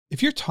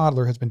If your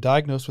toddler has been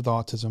diagnosed with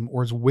autism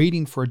or is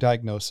waiting for a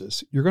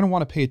diagnosis, you're going to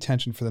want to pay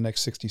attention for the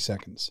next 60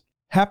 seconds.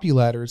 Happy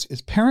Ladders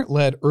is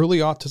parent-led early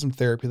autism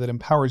therapy that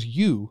empowers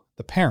you,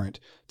 the parent,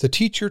 to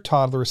teach your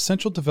toddler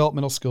essential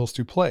developmental skills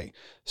through play.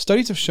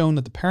 Studies have shown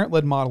that the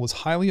parent-led model is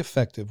highly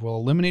effective while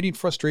eliminating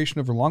frustration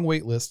over long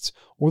wait lists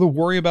or the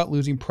worry about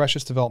losing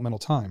precious developmental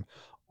time,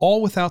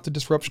 all without the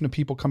disruption of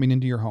people coming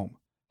into your home.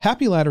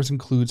 Happy Ladders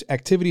includes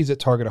activities that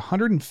target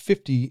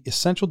 150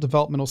 essential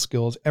developmental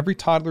skills every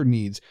toddler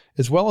needs,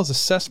 as well as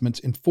assessments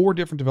in 4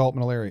 different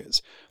developmental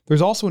areas.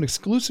 There's also an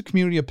exclusive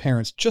community of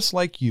parents just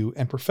like you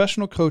and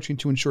professional coaching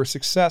to ensure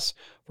success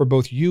for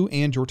both you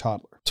and your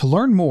toddler. To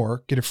learn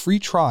more, get a free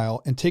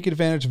trial, and take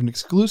advantage of an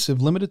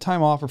exclusive limited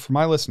time offer for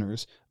my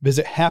listeners,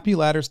 visit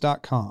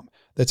happyladders.com.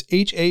 That's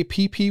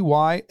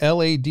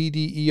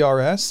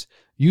HAPPYLADDERS.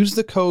 Use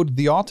the code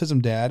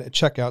TheAutismDad at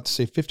checkout to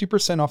save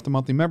 50% off the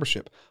monthly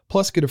membership.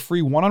 Plus, get a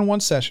free one-on-one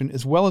session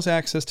as well as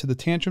access to the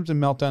Tantrums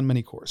and Meltdown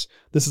mini course.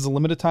 This is a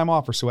limited time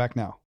offer, so act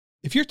now.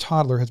 If your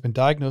toddler has been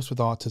diagnosed with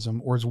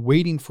autism or is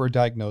waiting for a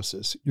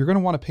diagnosis, you're going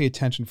to want to pay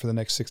attention for the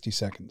next 60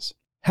 seconds.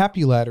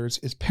 Happy Ladders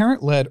is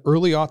parent-led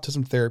early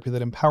autism therapy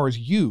that empowers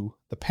you,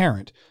 the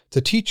parent,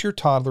 to teach your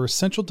toddler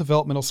essential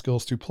developmental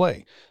skills through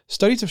play.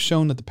 Studies have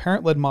shown that the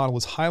parent-led model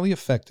is highly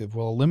effective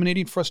while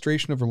eliminating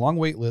frustration over long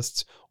wait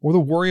lists or the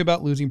worry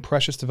about losing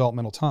precious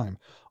developmental time,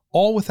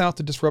 all without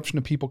the disruption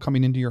of people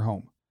coming into your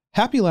home.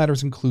 Happy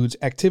Ladders includes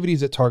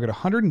activities that target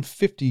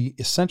 150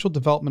 essential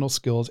developmental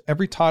skills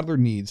every toddler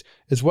needs,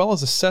 as well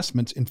as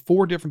assessments in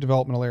 4 different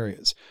developmental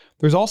areas.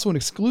 There's also an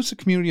exclusive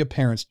community of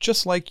parents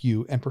just like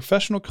you and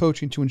professional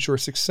coaching to ensure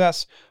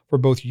success for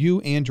both you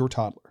and your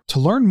toddler.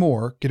 To learn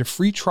more, get a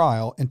free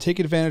trial, and take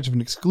advantage of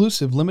an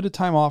exclusive limited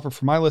time offer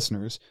for my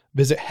listeners,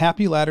 visit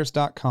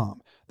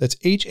happyladders.com. That's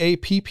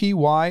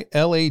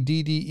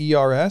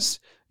HAPPYLADDERS.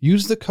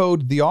 Use the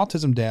code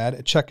TheAutismDad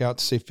at checkout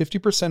to save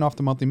 50% off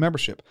the monthly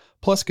membership.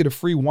 Plus, get a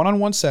free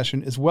one-on-one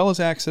session as well as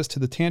access to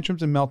the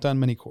Tantrums and Meltdown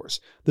mini course.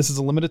 This is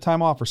a limited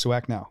time offer, so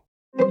act now.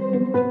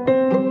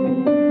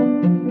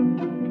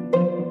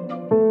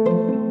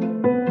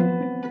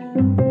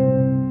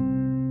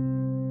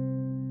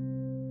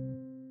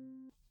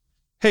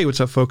 Hey, what's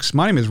up, folks?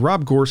 My name is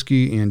Rob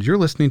Gorski, and you're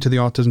listening to the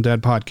Autism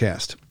Dad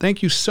podcast.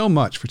 Thank you so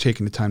much for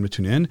taking the time to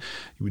tune in.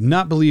 You would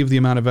not believe the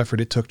amount of effort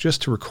it took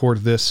just to record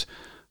this,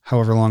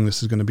 however long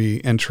this is going to be,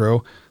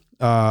 intro.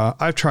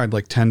 I've tried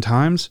like 10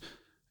 times,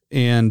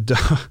 and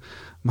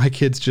my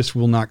kids just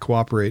will not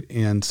cooperate.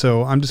 And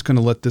so I'm just going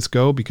to let this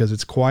go because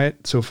it's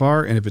quiet so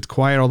far. And if it's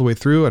quiet all the way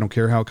through, I don't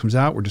care how it comes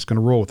out. We're just going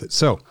to roll with it.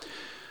 So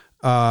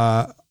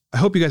I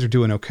hope you guys are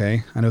doing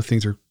okay. I know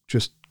things are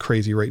just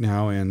crazy right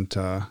now, and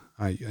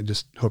I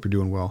just hope you're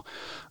doing well.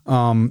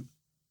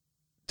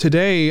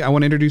 Today, I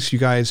want to introduce you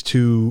guys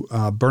to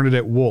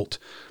Bernadette Woldt.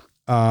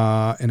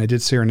 And I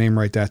did say her name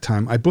right that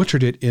time. I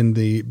butchered it in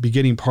the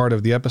beginning part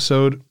of the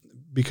episode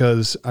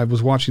because I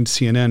was watching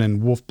CNN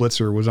and Wolf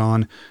Blitzer was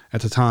on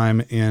at the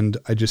time, and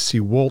I just see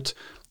Woldt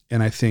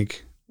and I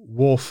think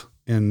Wolf.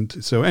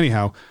 And so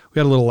anyhow, we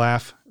had a little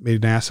laugh,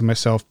 made an ass of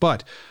myself,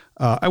 but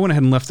I went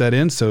ahead and left that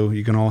in so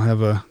you can all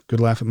have a good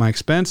laugh at my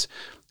expense.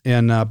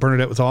 And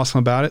Bernadette was awesome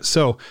about it.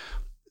 So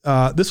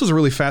this was a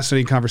really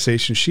fascinating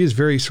conversation. She is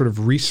very sort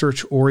of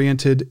research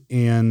oriented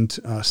and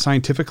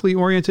scientifically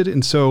oriented.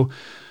 And so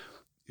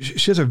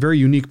she has a very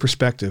unique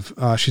perspective.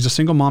 She's a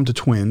single mom to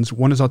twins.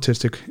 One is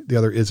autistic, the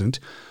other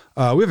isn't.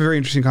 We have a very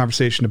interesting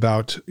conversation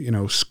about,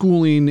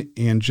 schooling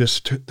and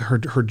just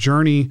her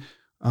journey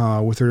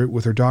with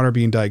her daughter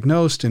being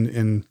diagnosed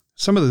and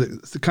some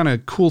of the kind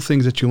of cool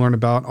things that you learn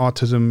about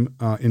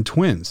autism in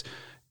twins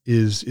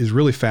is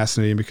really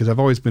fascinating because I've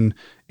always been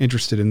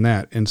interested in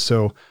that. And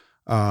so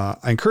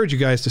I encourage you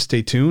guys to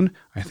stay tuned.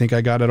 I think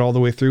I got it all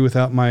the way through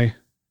without my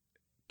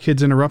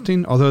kids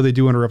interrupting, although they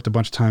do interrupt a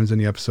bunch of times in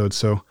the episode.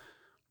 So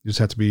you just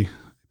have to be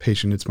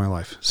patient. It's my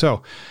life.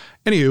 So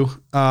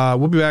anywho,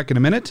 we'll be back in a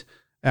minute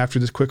after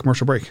this quick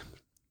commercial break.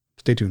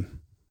 Stay tuned.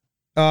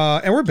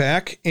 And we're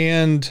back.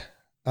 And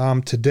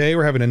today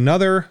we're having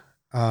another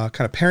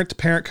kind of parent to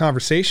parent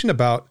conversation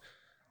about,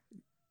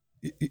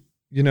 as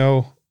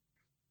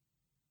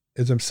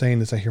I'm saying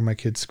this, I hear my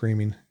kids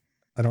screaming.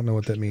 I don't know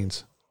what that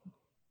means.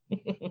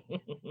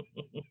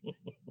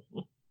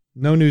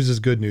 No news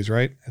is good news,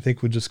 right? I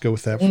think we'll just go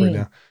with that for right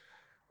now.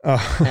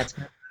 That's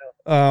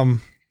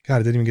God,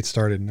 it didn't even get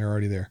started and they're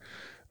already there.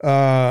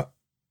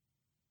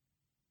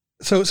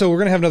 So we're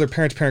going to have another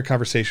parent to parent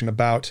conversation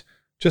about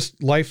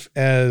just life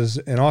as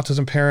an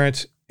autism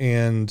parent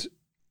and,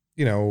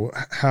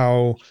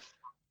 how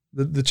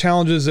the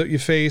challenges that you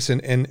face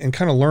and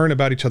kind of learn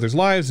about each other's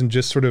lives and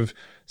just sort of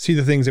see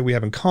the things that we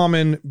have in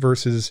common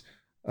versus,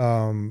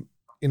 some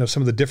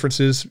of the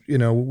differences,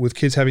 with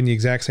kids having the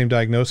exact same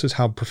diagnosis,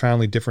 how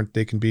profoundly different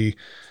they can be.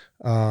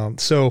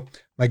 So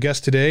my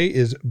guest today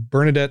is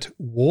Bernadette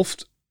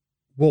Woldt.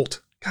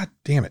 God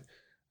damn it.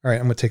 All right.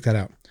 I'm going to take that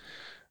out.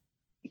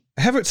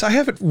 I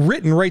have it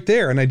written right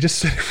there. And I just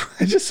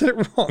said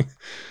it wrong.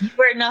 You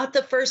were not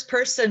the first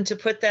person to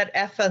put that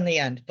F on the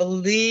end.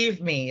 Believe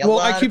me. Well,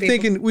 I keep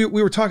thinking we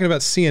were talking about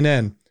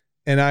CNN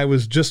And I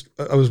was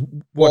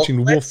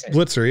watching Wolf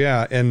Blitzer.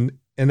 Yeah. And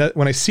that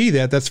when I see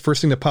that, that's the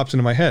first thing that pops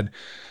into my head.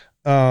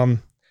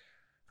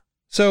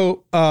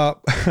 So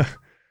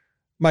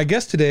my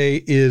guest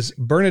today is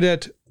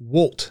Bernadette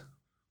Woldt,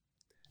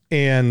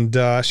 and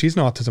she's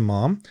an autism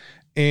mom,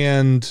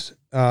 and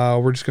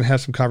we're just going to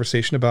have some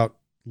conversation about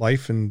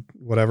life and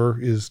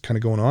whatever is kind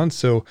of going on.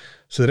 So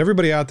that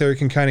everybody out there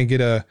can kind of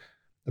get a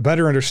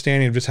better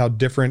understanding of just how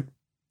different,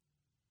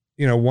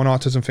 one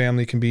autism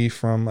family can be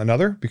from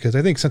another, because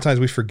I think sometimes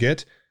we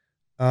forget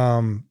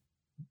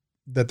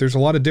that there's a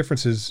lot of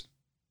differences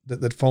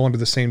that fall under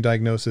the same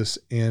diagnosis,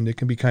 and it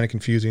can be kind of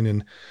confusing.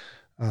 And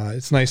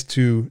it's nice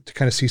to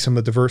kind of see some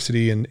of the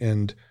diversity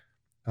and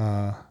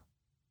kind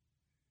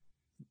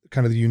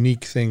of the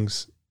unique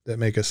things that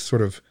make us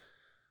sort of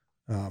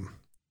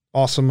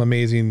awesome,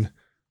 amazing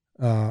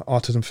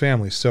autism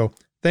families. So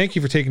thank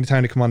you for taking the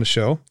time to come on the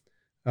show.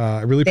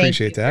 I really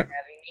appreciate that. For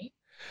having me.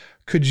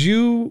 Could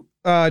you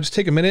just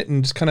take a minute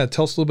and just kind of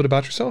tell us a little bit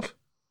about yourself?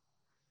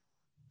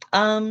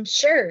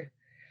 Sure.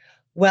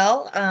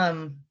 Well,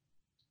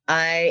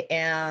 I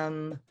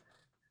am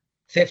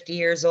 50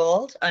 years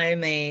old.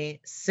 I'm a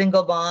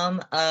single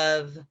mom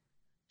of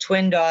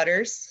twin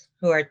daughters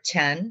who are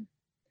 10.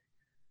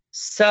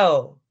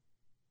 So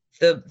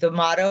the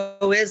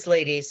motto is,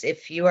 ladies,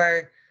 if you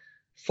are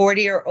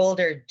 40 or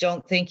older,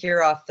 don't think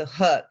you're off the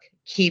hook.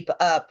 Keep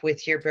up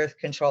with your birth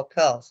control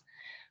pills.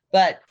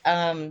 But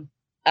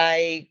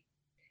I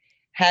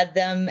had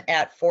them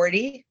at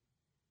 40.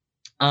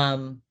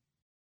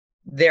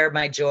 They're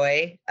my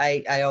joy.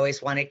 I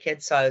always wanted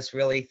kids, so I was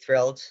really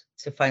thrilled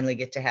to finally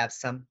get to have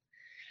some.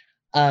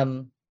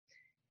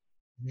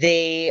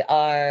 They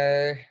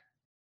are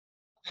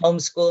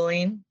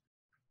homeschooling,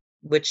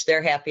 which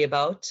they're happy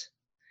about.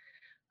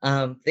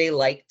 They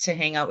like to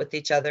hang out with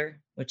each other,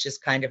 which is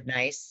kind of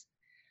nice.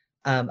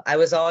 I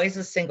was always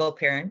a single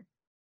parent.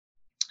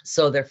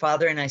 So their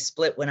father and I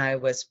split when I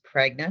was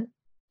pregnant.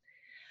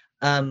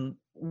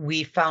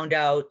 We found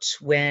out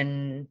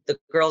when the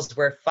girls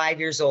were 5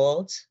 years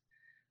old,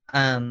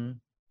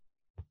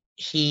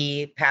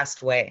 he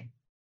passed away.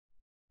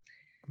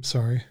 I'm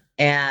sorry.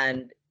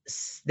 And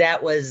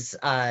that was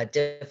a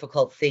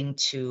difficult thing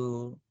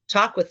to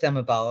talk with them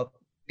about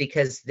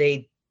because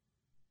they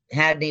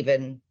hadn't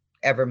even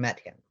ever met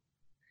him.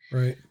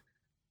 Right.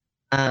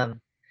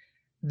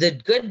 The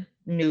good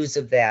news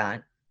of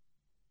that,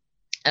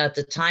 at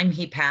the time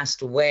he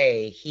passed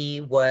away,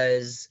 he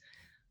was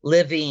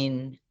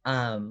living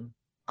on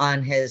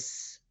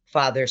his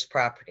father's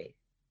property.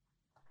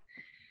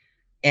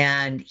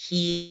 And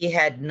he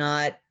had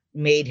not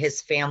made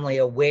his family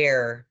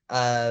aware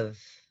of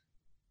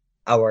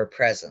our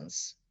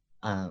presence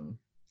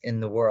in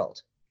the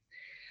world.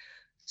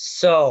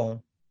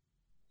 So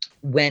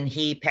when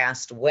he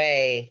passed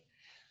away,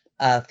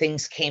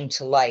 things came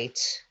to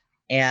light,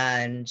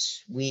 and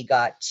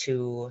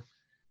the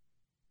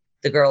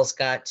girls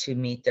got to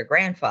meet their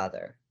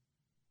grandfather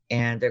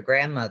and their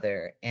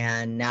grandmother,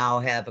 and now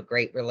have a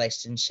great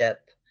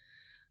relationship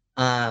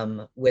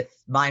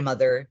with my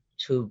mother,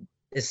 who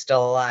is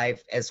still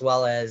alive, as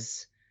well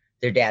as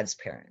their dad's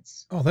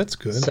parents. Oh, that's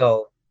good.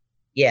 So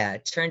yeah,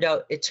 it turned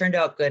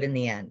out good in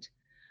the end.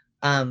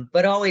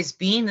 But always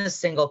being a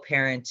single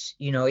parent,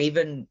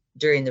 even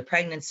during the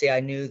pregnancy, I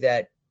knew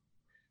that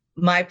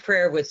my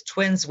prayer with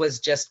twins was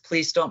just,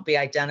 please don't be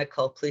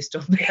identical. Please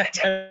don't be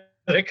identical.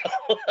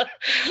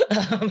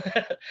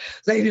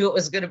 So I knew it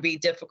was going to be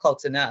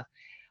difficult enough.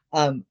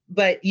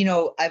 But,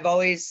 I've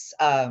always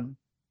had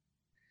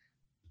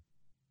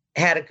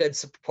a good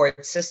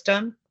support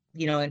system,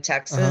 in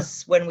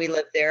Texas. When we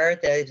lived there.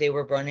 They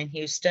were born in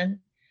Houston.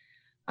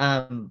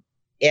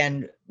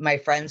 And my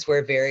friends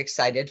were very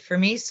excited for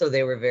me. So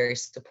they were very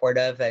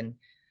supportive and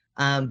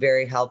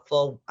very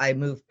helpful. I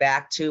moved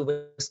back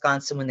to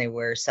Wisconsin when they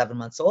were 7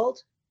 months old.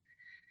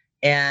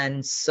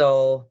 And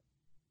so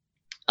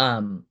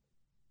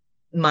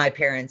my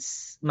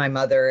parents, my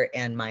mother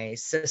and my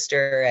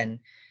sister and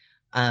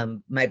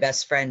my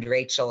best friend,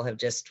 Rachel, have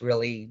just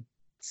really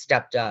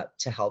stepped up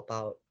to help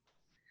out,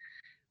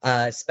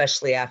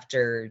 especially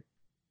after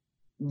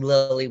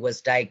Lily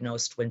was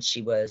diagnosed when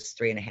she was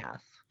 3.5.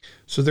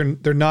 So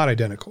they're not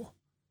identical.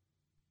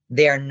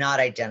 They are not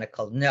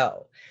identical.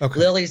 No. Okay.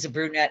 Lily's a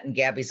brunette and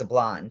Gabby's a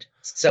blonde.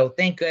 So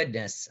thank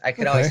goodness I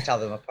could always tell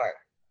them apart.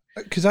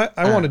 Because I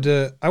wanted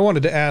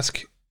to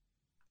ask.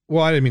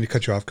 Well, I didn't mean to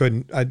cut you off. Go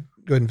ahead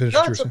and finish.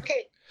 No, it's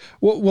okay.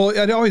 Well,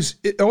 it always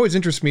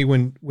interests me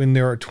when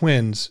there are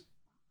twins,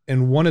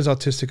 and one is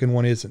autistic and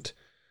one isn't,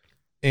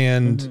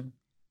 and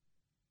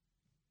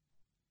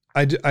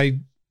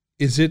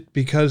is it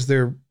because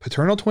they're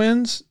paternal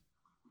twins,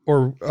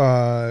 or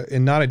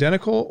and not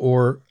identical,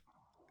 or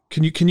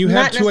can you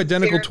have two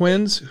identical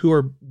twins who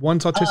are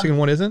one's autistic and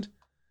one isn't?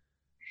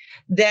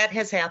 That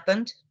has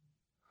happened.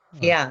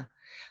 Yeah.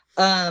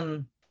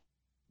 After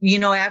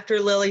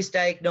Lily's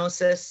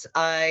diagnosis,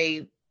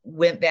 I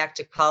went back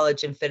to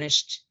college and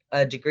finished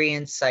a degree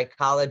in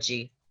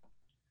psychology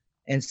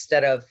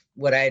instead of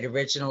what I had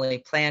originally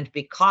planned,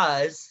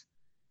 because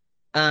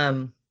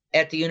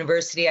at the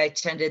university I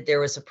attended, there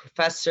was a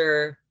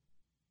professor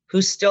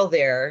who's still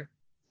there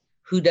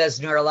who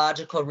does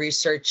neurological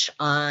research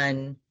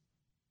on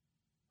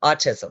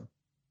autism.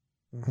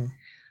 Mm-hmm.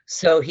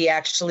 So he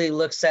actually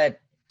looks at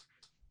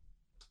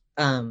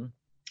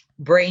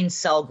brain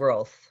cell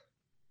growth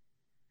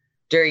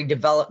during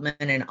development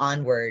and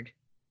onward.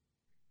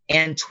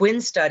 And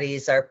twin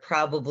studies are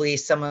probably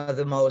some of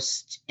the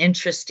most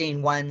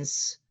interesting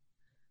ones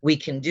we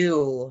can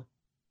do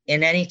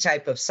in any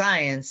type of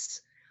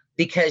science,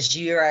 because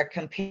you are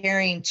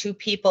comparing two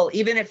people,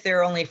 even if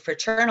they're only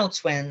fraternal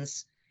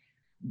twins,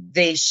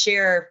 they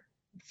share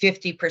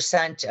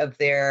 50% of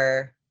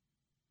their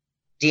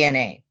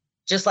DNA,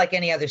 just like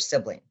any other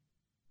sibling.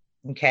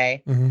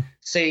 Okay. Mm-hmm.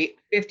 So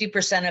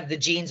 50% of the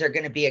genes are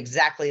going to be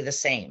exactly the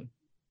same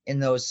in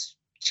those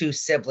two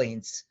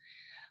siblings.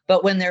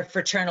 But when they're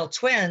fraternal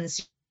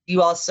twins,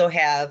 you also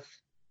have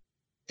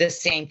the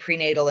same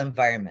prenatal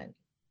environment.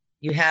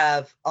 You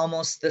have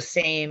almost the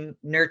same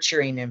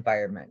nurturing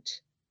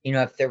environment,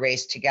 if they're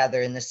raised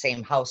together in the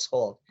same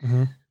household.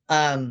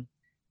 Mm-hmm.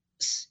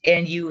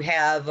 And you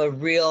have a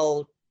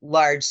real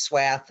large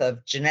swath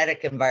of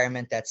genetic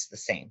environment that's the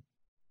same.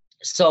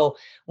 So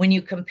when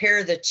you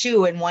compare the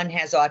two, and one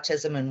has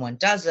autism and one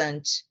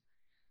doesn't,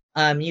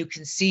 you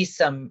can see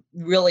some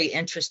really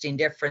interesting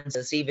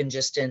differences, even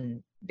just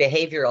in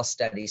behavioral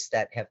studies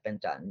that have been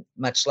done,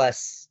 much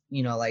less,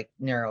 like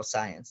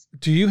neuroscience.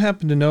 Do you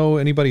happen to know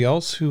anybody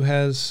else who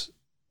has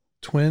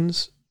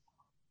twins?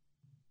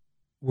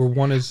 Where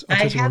one is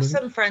autistic? I have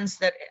some friends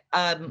that,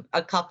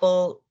 a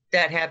couple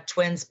that have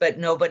twins, but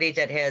nobody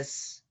that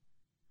has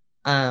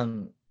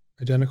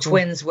identical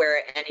twins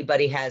where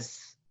anybody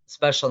has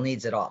special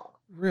needs at all.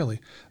 Really?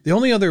 The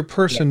only other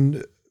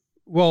person,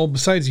 well,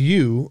 besides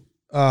you,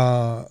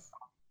 my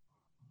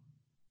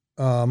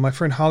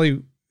friend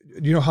Holly,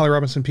 do you know Holly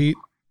Robinson Pete?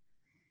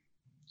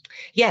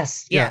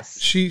 Yes. Yeah,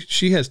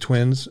 she has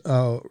twins,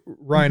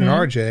 Ryan and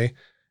RJ.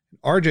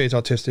 RJ is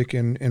autistic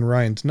and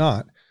Ryan's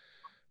not.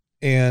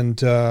 And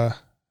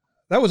that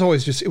was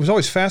always it was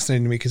always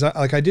fascinating to me because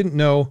I didn't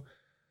know.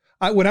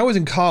 When I was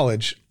in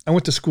college, I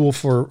went to school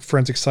for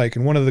forensic psych,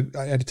 and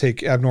I had to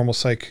take abnormal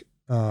psych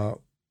 1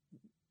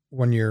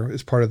 year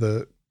as part of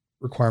the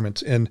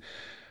requirements. And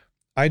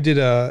I did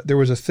there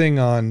was a thing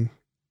on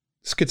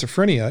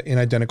schizophrenia in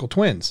identical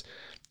twins.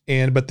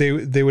 But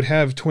they would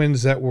have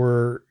twins that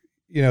were,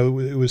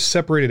 it was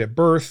separated at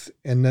birth.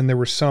 And then there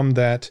were some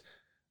that,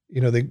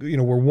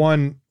 where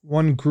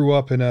one grew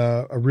up in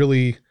a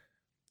really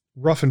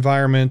rough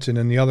environment. And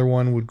then the other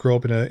one would grow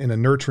up in a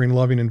nurturing,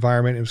 loving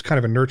environment. It was kind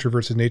of a nurture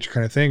versus nature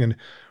kind of thing. And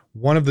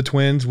one of the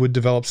twins would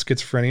develop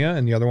schizophrenia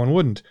and the other one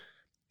wouldn't.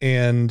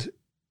 And,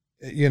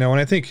 and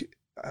I think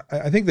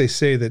they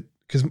say that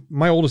because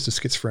my oldest is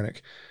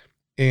schizophrenic,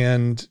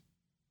 and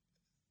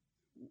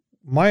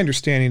my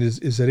understanding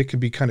is that it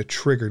can be kind of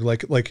triggered,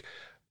 like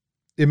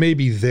it may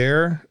be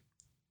there,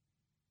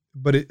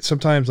 but it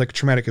sometimes, like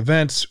traumatic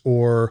events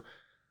or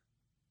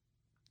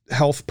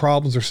health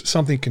problems or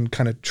something, can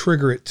kind of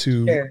trigger it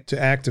to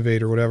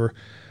activate or whatever.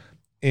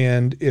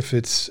 And if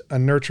it's a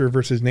nurture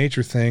versus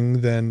nature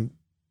thing, then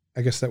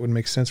I guess that would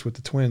make sense with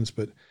the twins.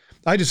 But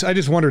I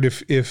just wondered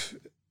if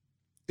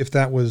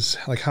that was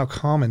like how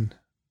common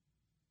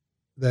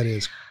that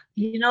is.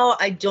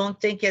 I don't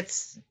think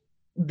it's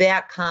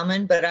that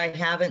common, but I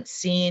haven't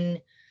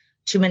seen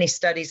too many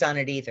studies on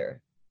it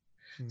either.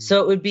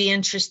 So it would be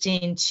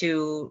interesting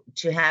to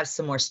have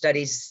some more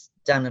studies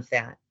done of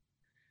that.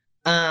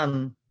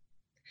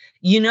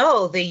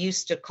 They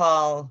used to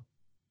call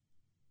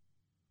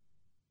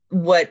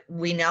what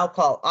we now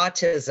call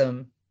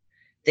autism,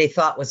 they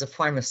thought was a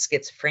form of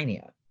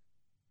schizophrenia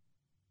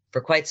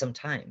for quite some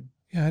time.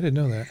 Yeah, I didn't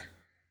know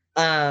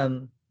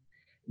that.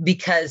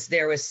 Because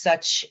there was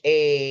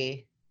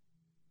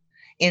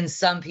in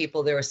some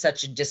people, there was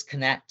such a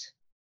disconnect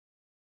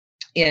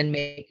in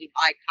making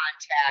eye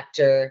contact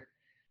or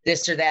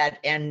this or that.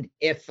 And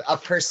if a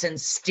person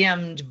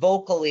stimmed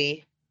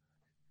vocally,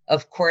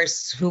 of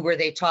course, who were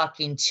they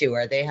talking to?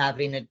 Are they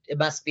having it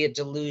must be a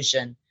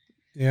delusion.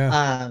 Yeah.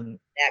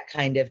 That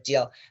kind of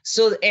deal.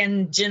 So,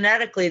 and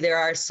genetically, there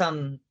are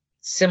some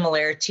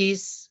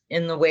similarities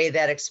in the way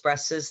that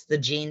expresses the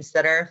genes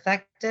that are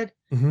affected.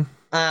 Mm-hmm.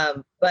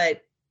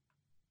 But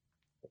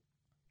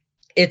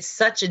it's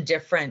such a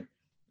different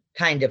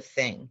kind of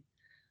thing.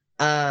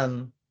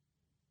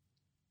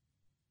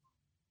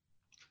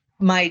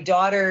 My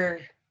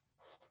daughter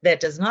that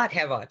does not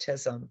have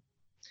autism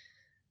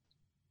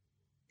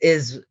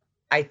is,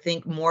 I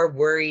think, more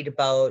worried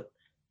about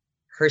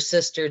her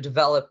sister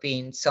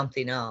developing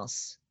something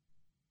else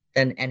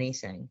than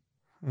anything.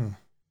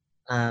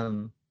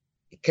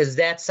 Because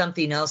that's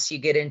something else you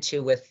get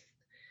into with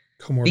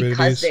comorbidities.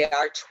 Because they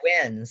are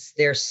twins,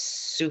 they're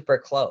super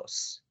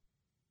close.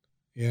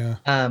 Yeah.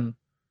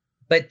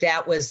 But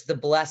that was the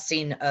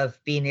blessing of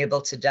being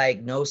able to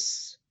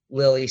diagnose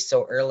Lily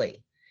so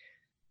early.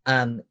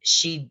 Her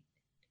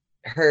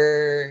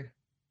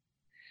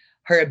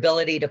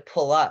ability to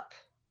pull up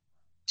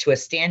to a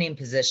standing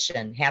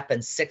position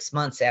happened 6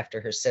 months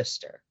after her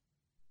sister.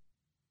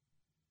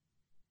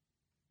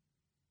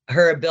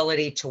 her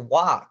ability to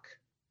walk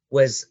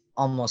was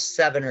almost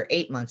 7 or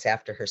 8 months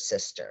after her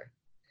sister.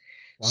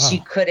 Wow. She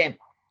couldn't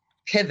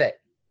pivot.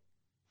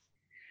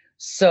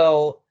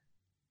 So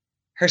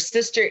her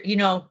sister,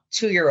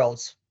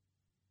 2-year-olds,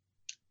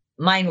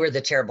 mine were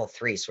the terrible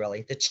 3s,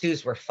 really. The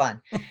 2s were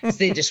fun. So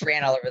they just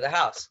ran all over the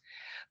house.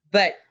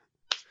 But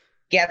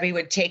Gabby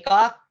would take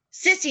off,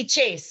 Sissy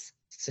chase.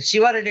 So she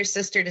wanted her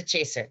sister to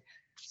chase her.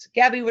 So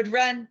Gabby would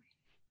run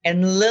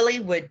and Lily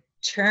would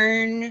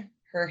turn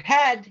her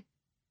head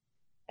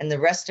and the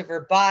rest of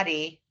her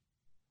body,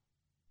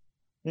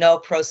 no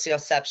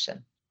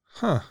proprioception.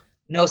 Huh.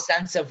 No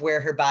sense of where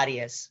her body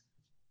is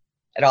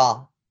at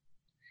all.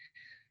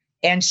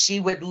 And she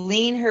would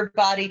lean her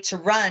body to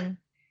run,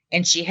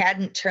 and she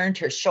hadn't turned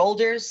her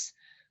shoulders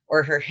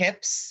or her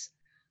hips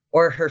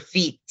or her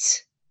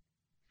feet.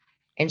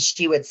 And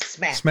she would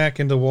smack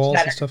into walls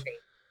and stuff.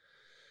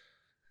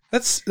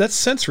 That's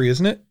sensory,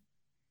 isn't it?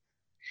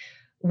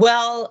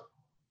 Well,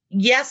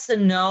 yes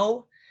and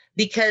no,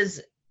 because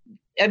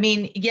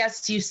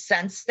yes, you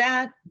sense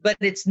that, but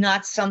it's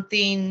not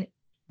something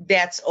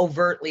that's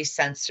overtly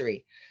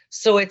sensory.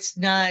 So it's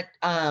not,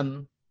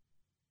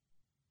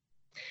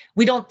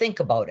 we don't think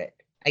about it,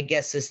 I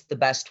guess is the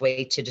best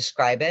way to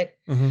describe it.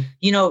 Mm-hmm.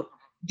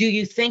 Do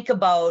you think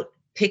about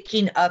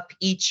picking up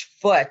each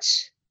foot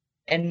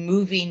and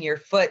moving your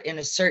foot in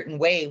a certain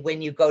way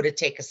when you go to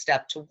take a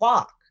step to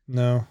walk?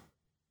 No.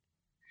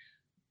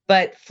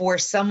 But for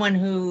someone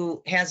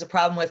who has a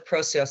problem with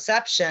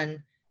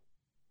proprioception,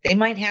 they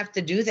might have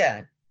to do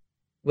that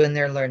when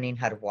they're learning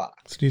how to walk.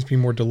 It needs to be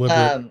more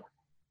deliberate.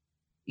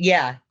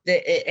 Yeah,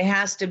 it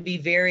has to be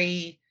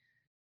very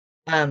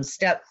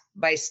step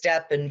by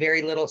step and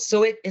very little.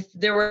 So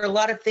there were a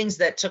lot of things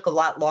that took a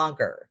lot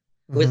longer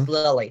with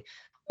Lily.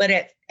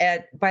 But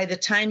by the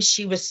time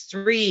she was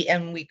 3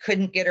 and we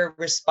couldn't get her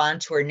to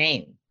respond to her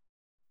name,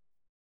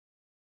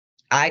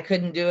 I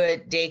couldn't do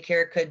it.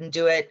 Daycare couldn't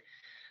do it.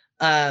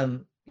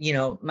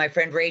 My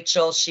friend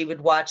Rachel, she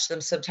would watch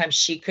them. Sometimes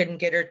she couldn't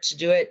get her to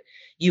do it.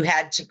 You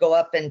had to go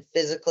up and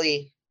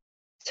physically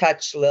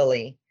touch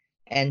Lily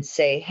and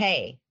say,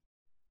 hey,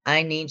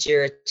 I need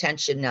your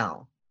attention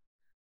now,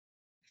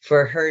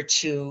 for her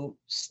to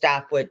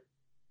stop what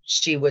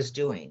she was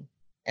doing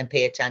and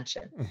pay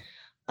attention.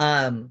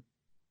 Did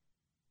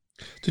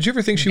you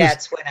ever think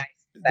that's when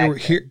there were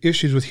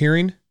issues with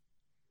hearing?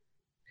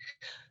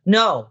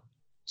 No,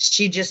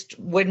 she just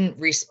wouldn't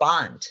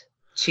respond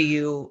to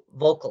you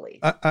vocally.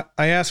 I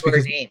asked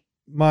because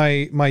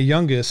my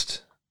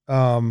youngest,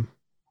 who,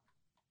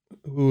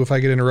 if I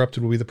get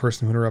interrupted, will be the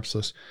person who interrupts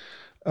us.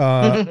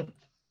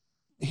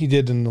 He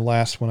did in the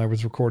last one I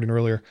was recording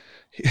earlier.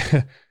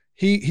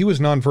 He was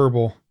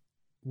nonverbal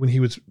when he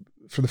was,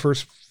 for the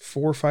first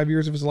 4 or 5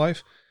 years of his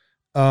life.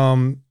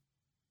 And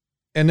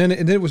then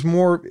it was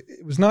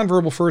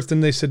nonverbal first,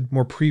 then they said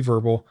more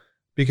pre-verbal,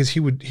 because he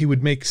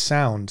would make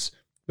sounds,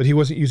 but he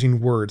wasn't using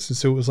words. And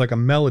so it was like a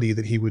melody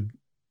that he would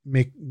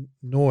make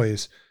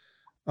noise.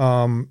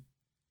 Total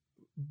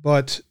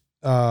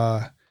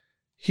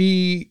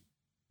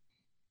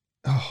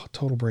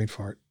brain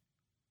fart.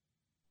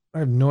 I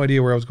have no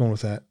idea where I was going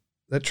with that.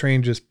 That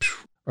train just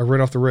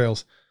right off the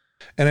rails.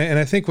 And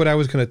I think what I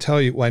was going to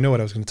tell you, well, I know what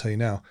I was going to tell you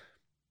now.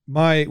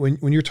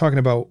 When you're talking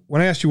about,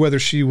 when I asked you whether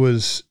she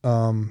was,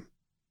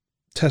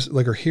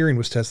 like her hearing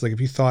was tested, like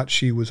if you thought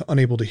she was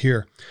unable to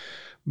hear,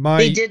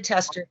 they did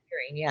test her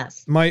hearing.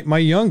 Yes. My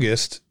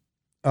youngest,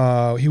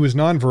 he was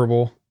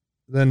nonverbal.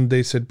 Then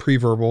they said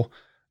pre-verbal.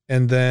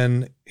 And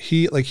then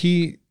he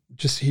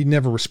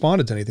never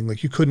responded to anything.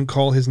 Like you couldn't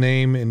call his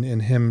name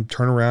and him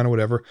turn around or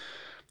whatever.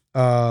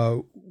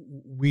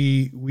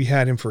 We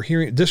had him for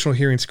additional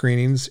hearing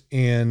screenings,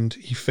 and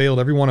he failed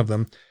every one of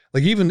them.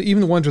 Like even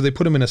the ones where they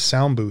put him in a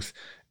sound booth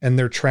and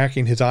they're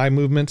tracking his eye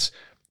movements,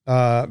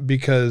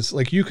 because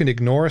like you can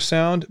ignore a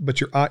sound,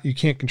 but you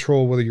can't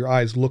control whether your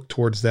eyes look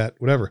towards that,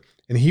 whatever.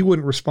 And he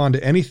wouldn't respond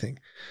to anything.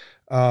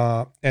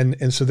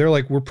 And so they're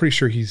like, we're pretty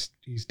sure he's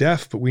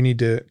deaf, but we need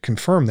to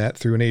confirm that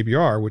through an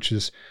ABR, which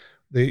is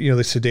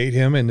they sedate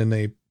him and then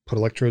they put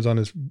electrodes on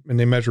and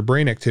they measure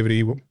brain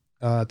activity,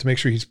 to make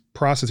sure he's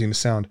processing the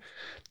sound.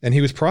 And he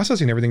was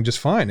processing everything just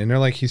fine. And they're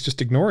like, he's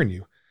just ignoring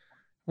you.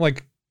 I'm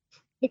like,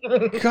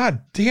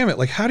 God damn it.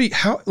 Like,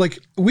 like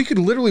we could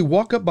literally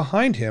walk up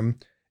behind him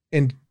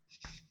and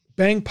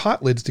bang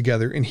pot lids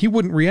together and he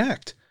wouldn't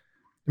react.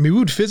 I mean, we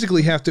would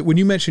physically have to, when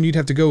you mentioned you'd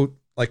have to go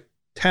like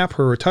tap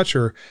her or touch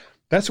her,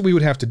 that's what we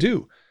would have to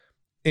do.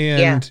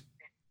 And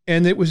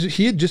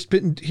he'd just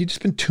been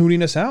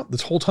tuning us out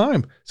this whole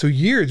time. So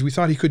years we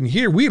thought he couldn't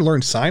hear. We had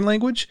learned sign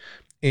language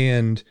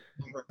and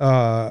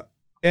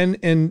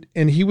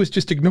he was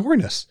just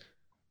ignoring us.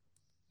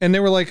 And they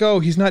were like, oh,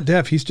 he's not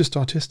deaf. He's just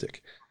autistic.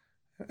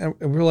 And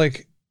we're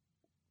like,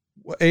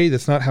 well, A,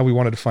 that's not how we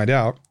wanted to find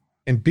out.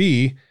 And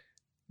B,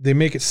 they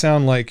make it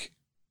sound like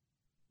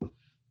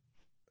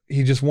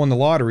he just won the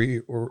lottery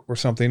or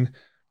something.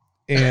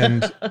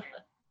 And,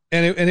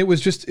 it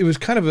was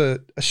kind of a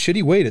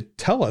shitty way to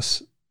tell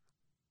us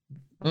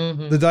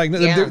the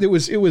diagnosis. Yeah.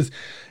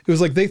 It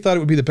was like, they thought it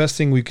would be the best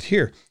thing we could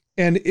hear.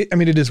 And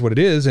it is what it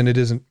is. And it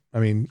isn't,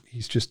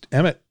 he's just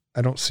Emmett.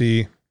 I don't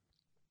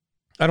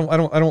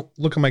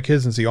look at my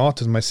kids and see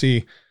autism. I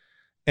see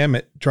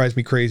Emmett drives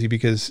me crazy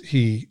because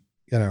he,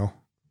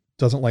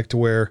 doesn't like to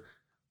wear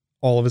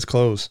all of his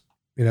clothes.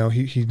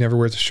 He never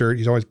wears a shirt.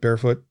 He's always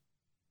barefoot.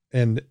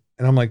 And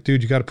I'm like,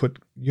 dude, you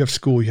have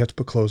school. You have to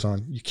put clothes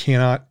on. You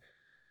cannot.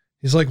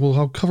 He's like, well,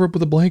 I'll cover up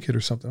with a blanket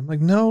or something. I'm like,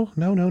 no.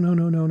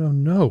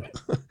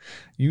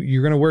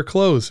 You're going to wear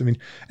clothes. And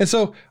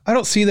so I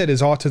don't see that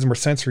as autism or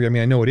sensory.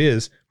 I know it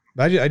is,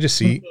 but I just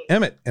see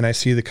Emmett, and I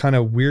see the kind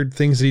of weird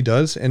things that he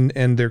does, and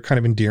they're kind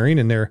of endearing,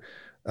 and they're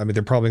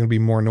probably going to be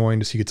more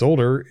annoying as he gets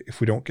older if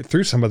we don't get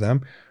through some of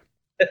them.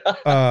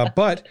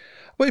 But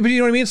you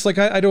know what I mean? It's like,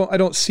 I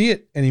don't see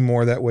it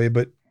anymore that way.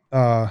 But,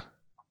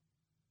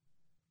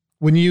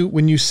 when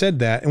you said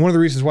that, and one of the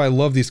reasons why I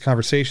love these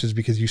conversations is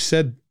because you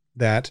said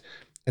that,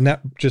 and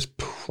that just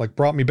like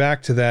brought me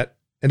back to that.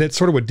 And it's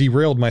sort of what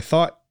derailed my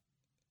thought,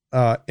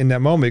 in that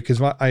moment, because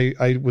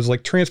I was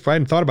like transferred. I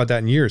hadn't thought about that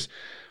in years.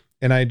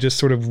 And I just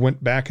sort of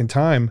went back in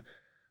time,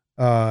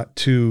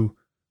 to,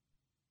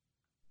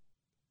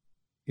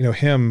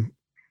 him,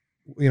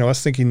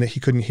 us thinking that he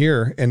couldn't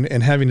hear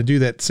and having to do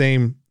that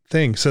same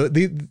thing. So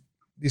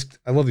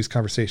I love these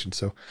conversations.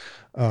 So,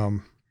 I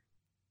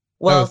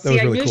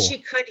really knew cool. She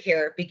could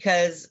hear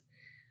because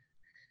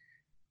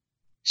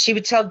she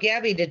would tell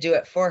Gabby to do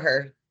it for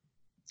her,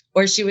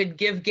 or she would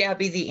give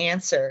Gabby the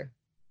answer,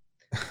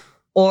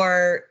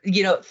 or,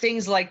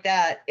 things like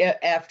that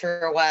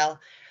after a while.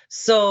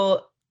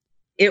 So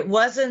it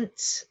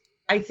wasn't,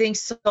 I think,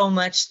 so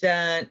much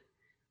that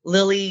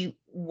Lily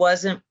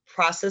wasn't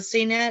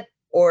processing it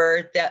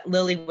or that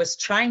Lily was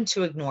trying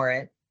to ignore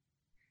it.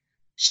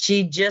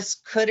 She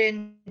just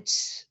couldn't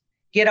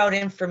get out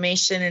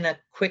information in a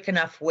quick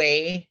enough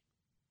way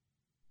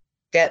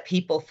that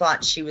people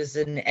thought she was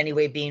in any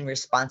way being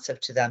responsive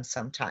to them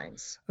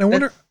sometimes. And I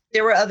wonder, but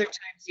there were other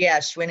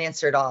times, she wouldn't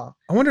answer at all.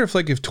 I wonder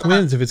if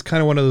twins, if it's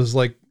kind of one of those,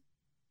 like,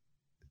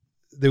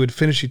 they would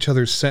finish each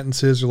other's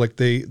sentences, or like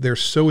they're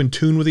so in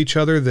tune with each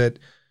other that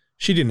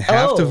she didn't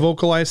have to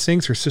vocalize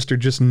things. Her sister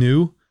just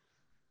knew.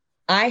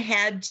 I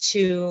had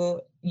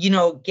to,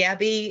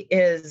 Gabby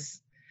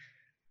is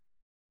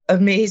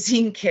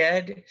amazing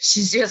kid.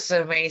 She's just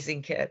an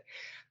amazing kid.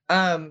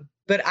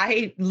 But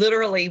I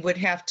literally would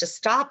have to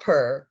stop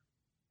her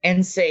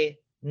and say,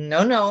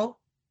 no,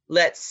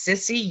 let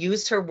Sissy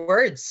use her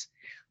words,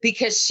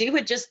 because she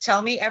would just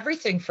tell me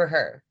everything for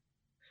her.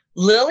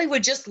 Lily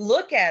would just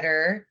look at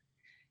her,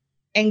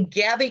 and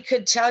Gabby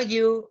could tell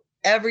you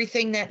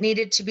everything that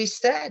needed to be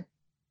said.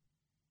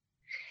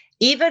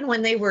 Even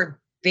when they were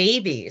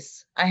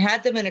babies, I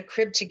had them in a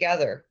crib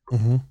together,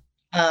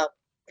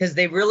 because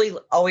they really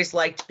always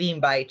liked being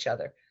by each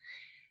other,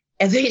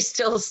 and they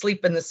still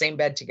sleep in the same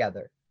bed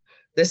together.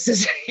 This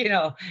is,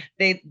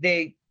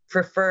 they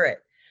prefer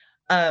it.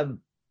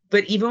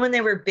 But even when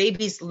they were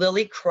babies,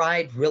 Lily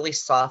cried really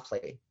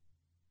softly.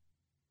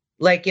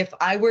 Like if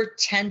I were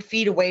 10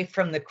 feet away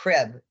from the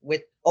crib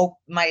with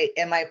my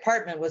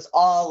apartment was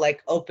all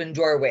like open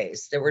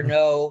doorways. There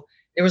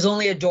was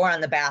only a door on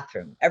the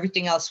bathroom.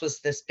 Everything else was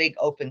this big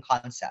open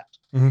concept.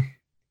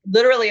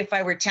 Literally, if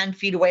I were 10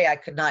 feet away, I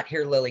could not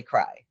hear Lily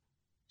cry.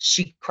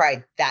 She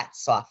cried that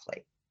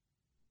softly.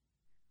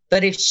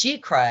 But if she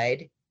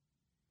cried,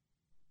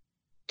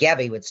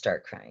 Gabby would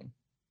start crying.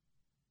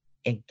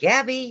 And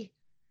Gabby,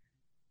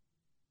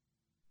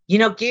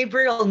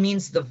 Gabriel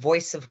means the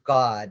voice of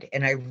God.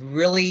 And I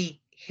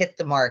really hit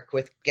the mark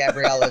with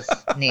Gabriella's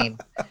name,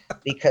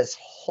 because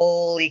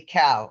holy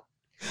cow,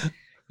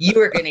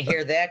 you are going to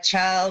hear that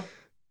child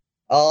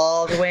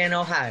all the way in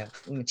Ohio.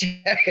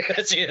 She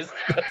is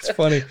It's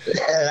funny.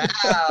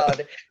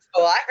 loud.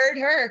 So I heard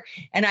her,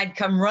 and I'd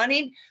come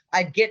running.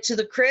 I'd get to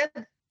the crib,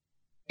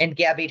 and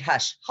Gabby'd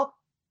hush, hop,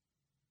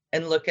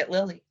 and look at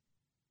Lily.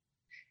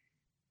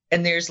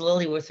 And there's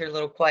Lily with her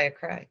little quiet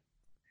cry.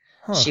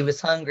 She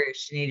was hungry.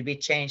 She needed to be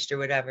changed or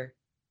whatever.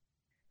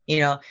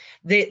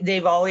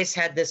 They've always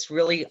had this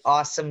really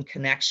awesome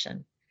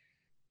connection.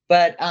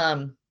 But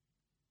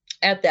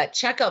at that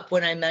checkup,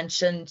 when I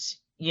mentioned,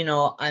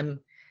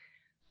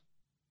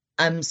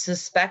 I'm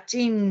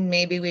suspecting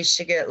maybe we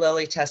should get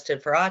Lily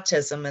tested for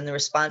autism, and the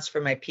response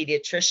from my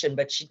pediatrician,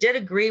 but she did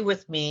agree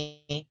with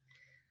me,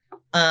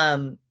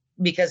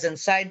 because in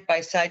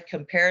side-by-side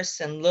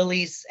comparison,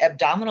 Lily's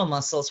abdominal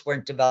muscles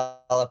weren't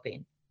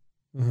developing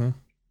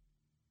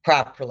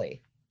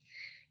properly.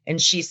 And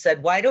she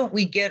said, why don't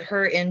we get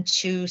her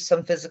into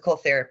some physical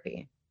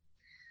therapy?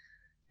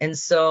 And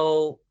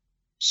so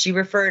she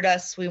referred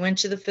us. We went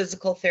to the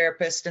physical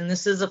therapist, and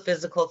this is a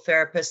physical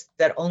therapist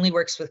that only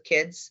works with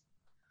kids.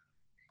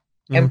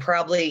 And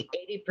probably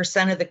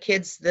 80% of the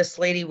kids this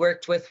lady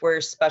worked with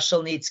were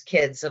special needs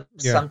kids of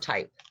some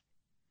type.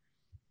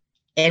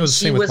 And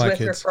she was with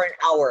her for an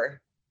hour.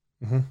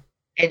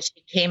 And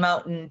she came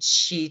out and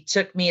she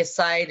took me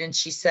aside and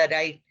she said,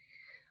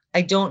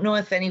 I don't know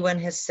if anyone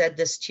has said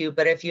this to you,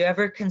 but have you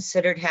ever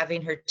considered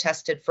having her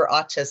tested for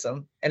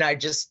autism? And I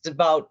just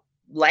about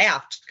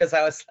laughed, because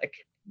I was like,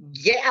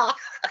 yeah.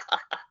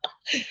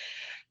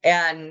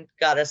 and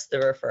got us the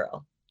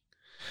referral.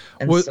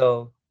 And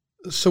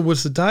so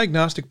was the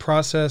diagnostic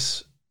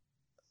process,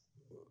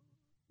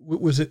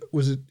 was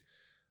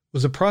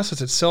the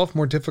process itself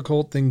more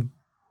difficult than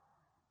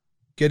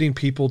getting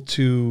people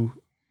to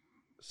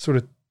sort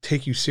of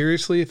take you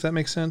seriously, if that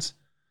makes sense?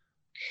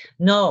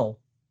 No,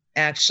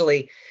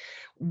 actually,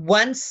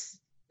 when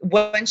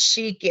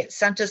she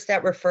sent us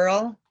that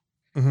referral,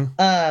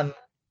 it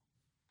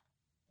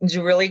was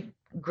a really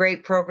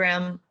great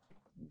program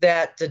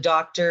that the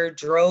doctor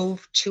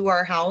drove to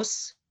our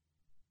house.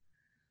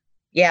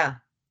 Yeah.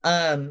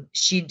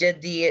 She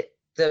did the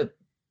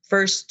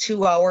first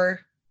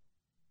 2-hour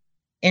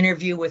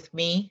interview with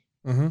me,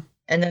 and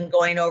then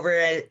going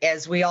over,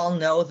 as we all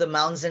know, the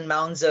mounds and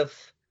mounds of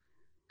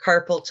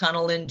carpal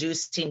tunnel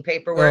inducing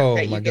paperwork. Oh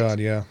my God.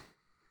 Yeah.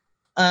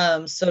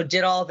 So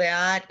did all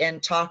that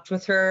and talked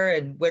with her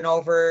and went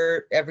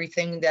over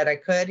everything that I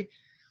could.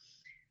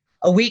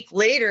 A week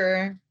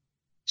later,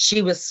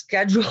 she was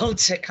scheduled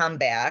to come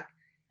back,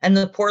 and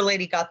the poor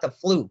lady got the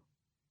flu.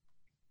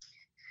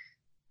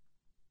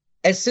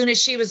 As soon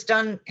as she was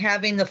done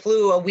having the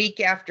flu, a week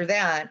after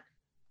that,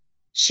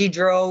 she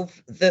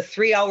drove the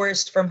 3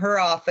 hours from her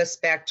office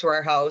back to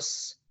our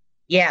house.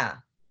 Yeah.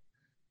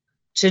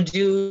 To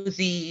do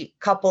the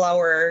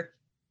couple-hour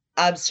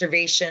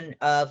observation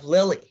of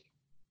Lily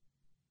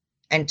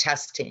and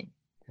testing.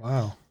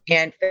 Wow.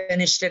 And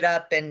finished it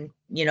up, and,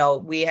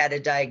 we had a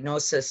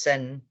diagnosis.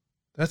 And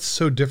that's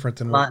so different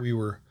than what we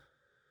were.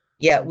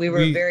 Yeah, we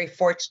were very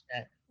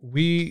fortunate.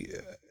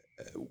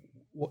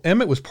 Well,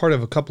 Emmett was part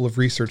of a couple of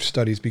research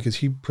studies because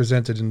he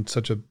presented in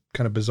such a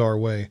kind of bizarre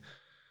way.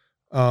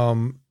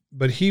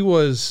 But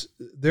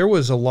there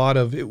was a lot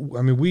of it.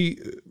 I mean,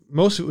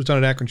 most of it was done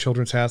at Akron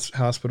Children's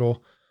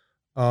Hospital.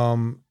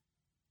 And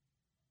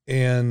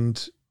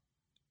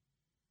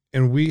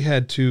we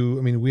had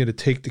to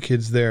take the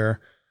kids there,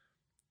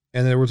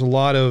 and there was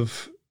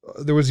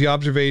the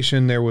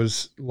observation, there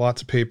was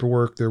lots of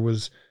paperwork. There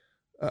was,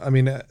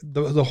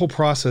 the whole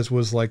process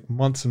was like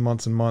months and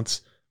months and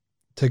months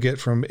to get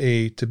from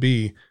A to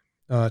B,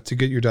 to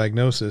get your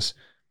diagnosis.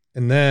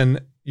 And then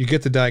you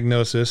get the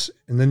diagnosis,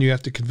 and then you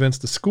have to convince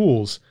the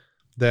schools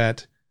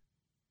that,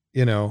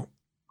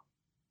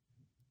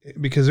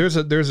 because there's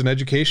an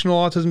educational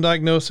autism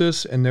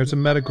diagnosis and there's a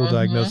medical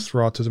diagnosis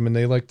for autism, and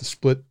they like to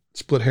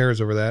split hairs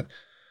over that.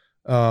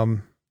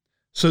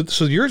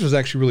 So yours was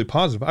actually really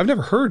positive. I've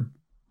never heard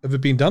of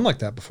it being done like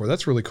that before.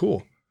 That's really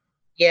cool.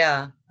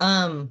 Yeah.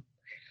 Well,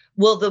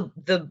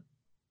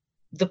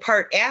 the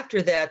part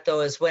after that,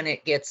 though, is when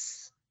it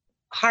gets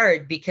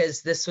hard,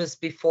 because this was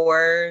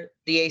before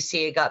the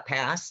ACA got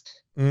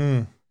passed.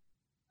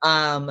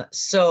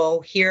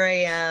 So here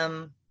I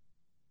am,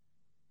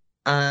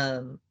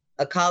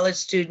 a college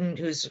student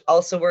who's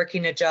also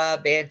working a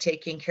job and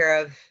taking care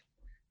of,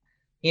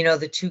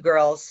 the 2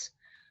 girls.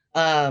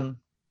 And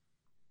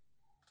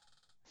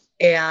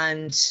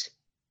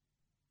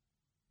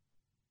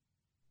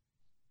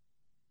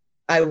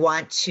I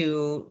want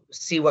to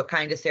see what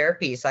kind of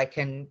therapies I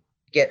can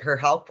get her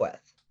help with.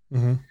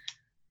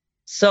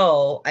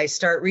 So I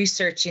start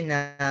researching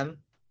them.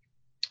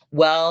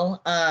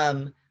 Well,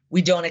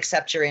 we don't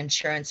accept your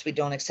insurance. We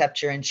don't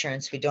accept your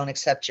insurance. We don't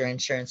accept your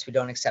insurance. We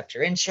don't accept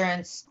your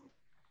insurance.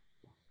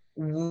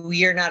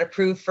 You're not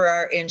approved for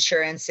our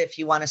insurance. If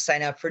you want to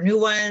sign up for a new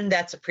one,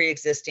 that's a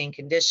pre-existing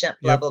condition,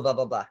 blah, blah, blah,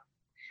 blah, blah.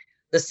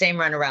 The same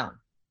run around.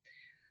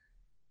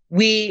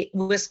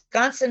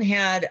 Wisconsin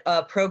had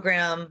a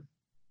program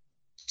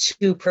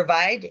to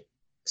provide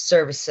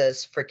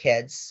services for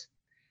kids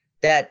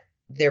that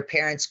their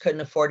parents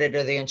couldn't afford it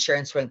or the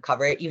insurance wouldn't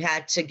cover it. You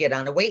had to get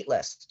on a wait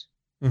list.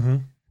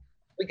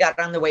 We got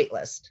on the wait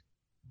list.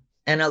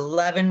 And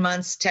 10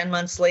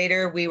 months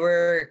later, we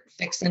were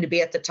fixing to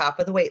be at the top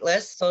of the wait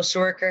list.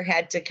 Social worker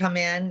had to come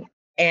in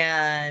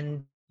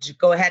and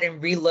go ahead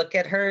and relook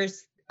at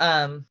hers,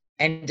 and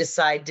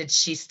decide, did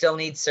she still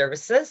need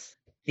services?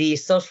 The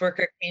social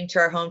worker came to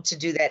our home to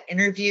do that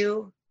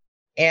interview.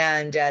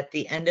 And at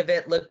the end of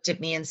it, looked at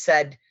me and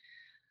said,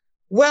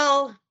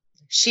 well,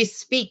 she's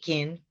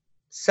speaking,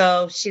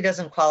 so she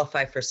doesn't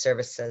qualify for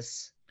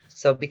services.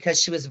 So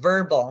because she was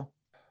verbal,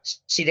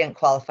 she didn't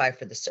qualify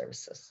for the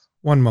services.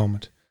 One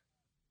moment.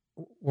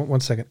 One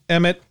second.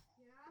 Emmett,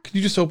 can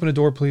you just open a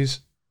door,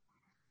 please?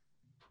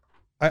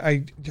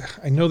 I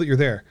know that you're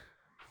there.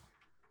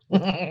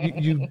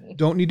 You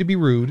don't need to be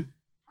rude.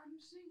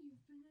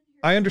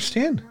 I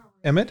understand,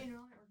 Emmett.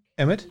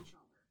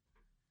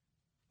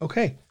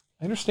 Okay,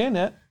 I understand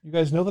that. You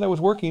guys know that I was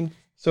working,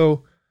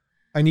 so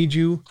I need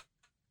you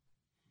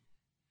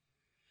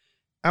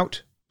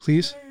out,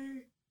 please.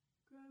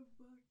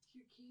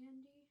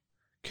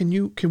 Can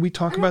we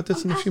talk about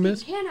this in a few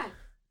minutes? Can I?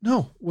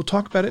 No, we'll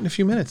talk about it in a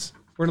few minutes.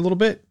 We're in a little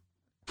bit.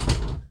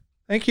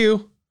 Thank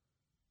you.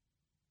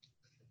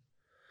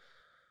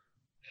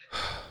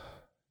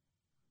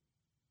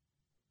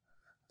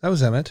 That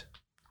was Emmett.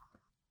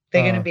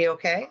 They're going to be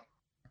okay?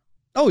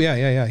 Oh,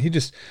 yeah.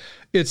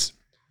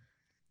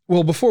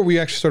 Before we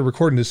actually started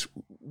recording this,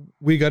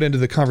 we got into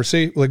the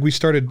conversation, like we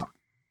started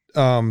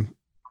talking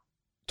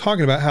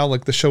talking about how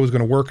like the show was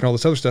going to work and all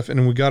this other stuff. And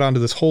then we got onto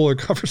this whole other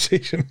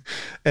conversation,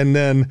 and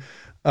then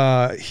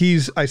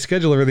I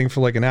schedule everything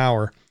for like an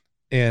hour,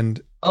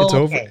 and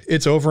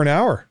it's over an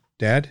hour,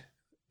 Dad.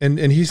 And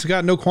he's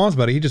got no qualms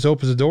about it. He just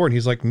opens the door and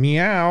he's like,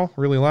 meow,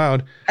 really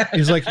loud.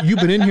 He's like, you've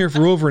been in here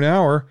for over an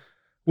hour,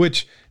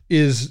 which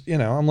is,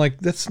 I'm like,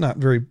 that's not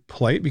very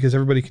polite because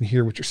everybody can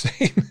hear what you're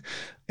saying.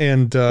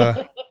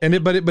 I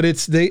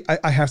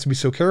have to be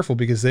so careful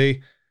because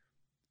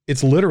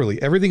it's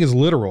literally, everything is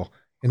literal.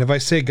 And if I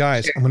say,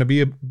 guys, I'm going to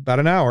be about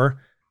an hour,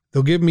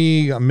 they'll give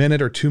me a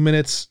minute or 2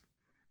 minutes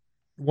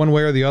one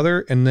way or the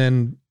other. And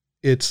then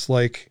it's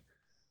like,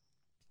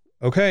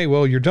 okay,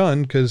 well, you're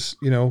done. Cause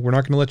we're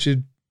not going to let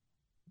you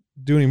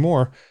do any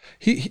more.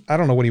 I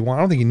don't know what he wanted.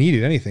 I don't think he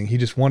needed anything. He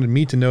just wanted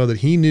me to know that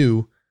he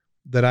knew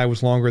that I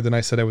was longer than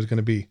I said I was going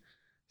to be.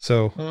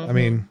 So, I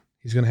mean,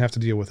 he's going to have to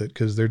deal with it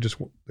because they're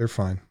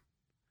fine.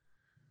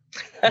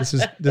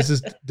 This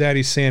is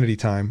Daddy's sanity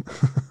time.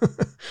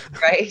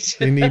 Right.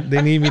 They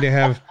need me to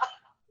have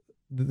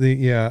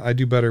I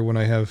do better when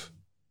I have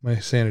my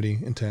sanity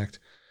intact.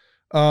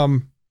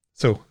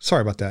 So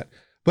sorry about that,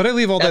 but I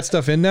leave all that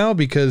stuff in now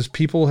because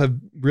people have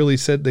really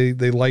said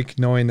they like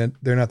knowing that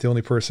they're not the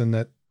only person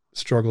that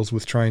struggles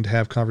with trying to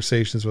have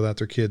conversations without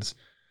their kids,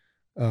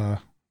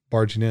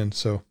 barging in.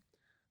 So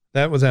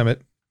that was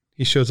Emmett.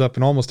 He shows up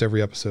in almost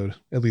every episode,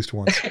 at least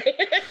once.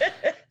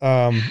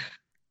 I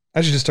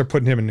should just start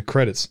putting him in the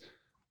credits.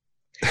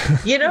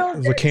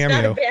 It's a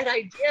cameo. Not a bad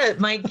idea. It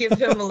might give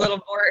him a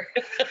little more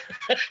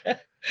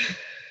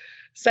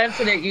sense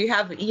in it.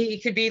 He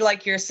could be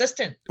like your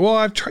assistant. Well,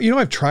 I've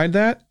tried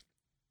that,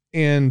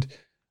 and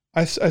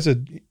I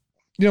said,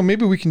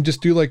 maybe we can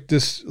just do like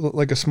this,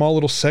 like a small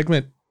little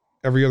segment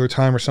every other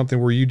time or something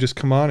where you just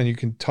come on and you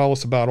can tell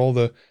us about all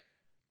the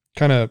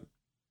kind of,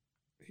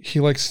 he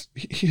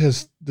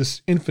has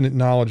this infinite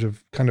knowledge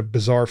of kind of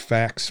bizarre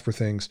facts for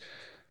things.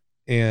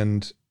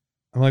 And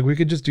I'm like, we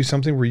could just do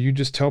something where you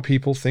just tell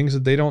people things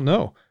that they don't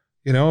know,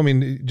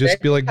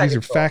 just be like, these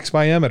are facts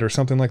by Emmett or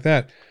something like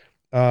that.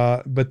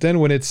 But then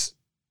when it's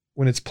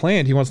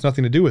planned, he wants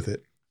nothing to do with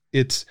it.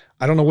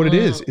 I don't know what it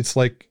is. It's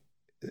like,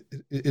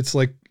 as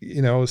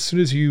soon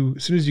as you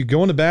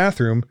go in the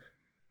bathroom,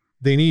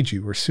 they need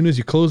you, or as soon as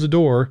you close the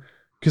door,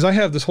 because I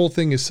have this whole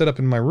thing is set up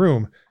in my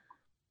room,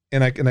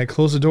 and I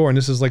close the door, and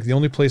this is like the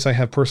only place I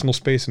have personal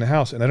space in the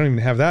house, and I don't even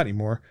have that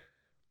anymore.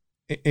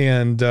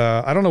 And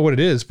I don't know what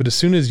it is, but as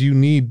soon as you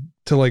need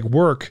to like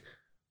work,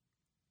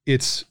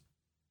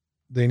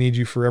 they need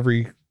you for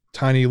every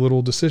tiny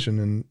little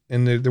decision.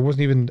 And there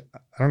wasn't even, I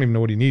don't even know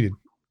what he needed,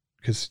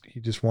 because he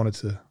just wanted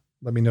to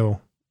let me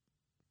know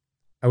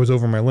I was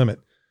over my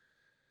limit.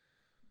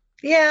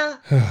 Yeah.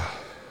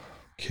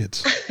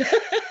 Kids.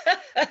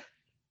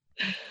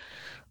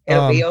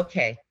 It'll be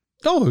okay.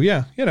 Oh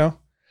yeah.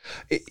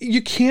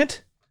 You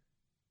can't,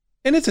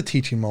 and it's a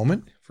teaching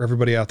moment for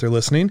everybody out there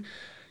listening.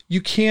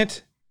 You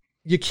can't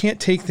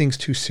take things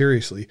too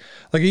seriously.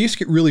 Like I used to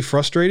get really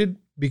frustrated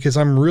because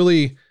I'm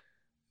really,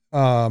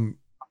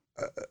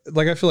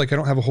 like I feel like I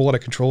don't have a whole lot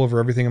of control over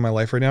everything in my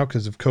life right now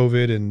because of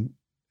COVID and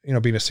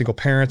being a single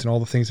parent and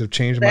all the things that have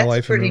changed in my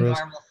life. That's pretty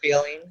normal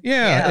feeling.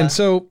 Yeah. And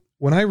so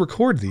when I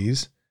record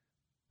these,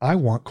 I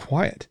want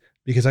quiet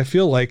because I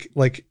feel like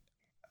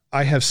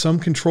I have some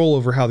control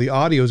over how the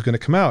audio is going to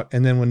come out.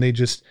 And then when he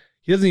doesn't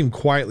even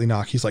quietly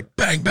knock. He's like,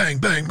 bang, bang,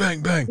 bang,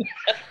 bang, bang.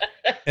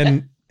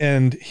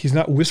 And he's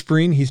not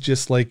whispering. He's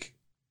just like,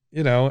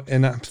 and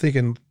I'm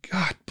thinking,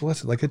 God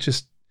bless it. Like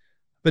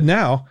but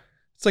now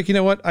it's like, you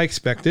know what? I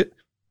expect it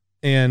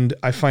and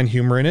I find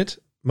humor in it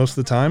most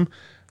of the time.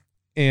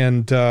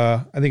 And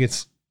I think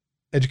it's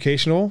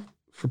educational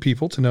for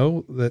people to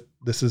know that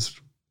this is,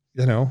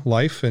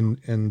 life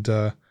and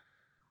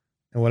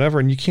whatever.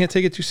 And you can't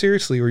take it too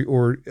seriously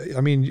or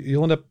I mean,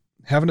 you'll end up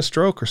having a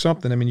stroke or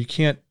something. I mean, you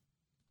can't,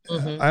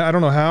 I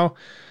don't know how.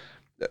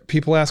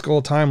 People ask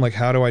all the time, like,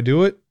 how do I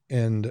do it?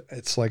 And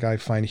it's like, I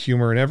find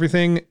humor in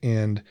everything.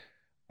 And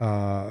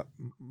my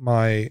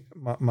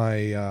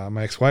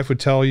ex-wife would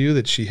tell you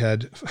that she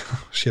had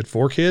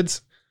 4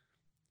 kids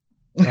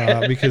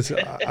because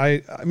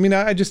I don't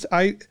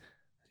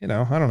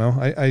know.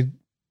 I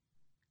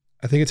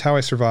think it's how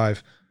I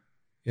survive,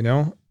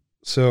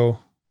 so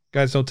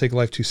guys, don't take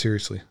life too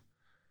seriously.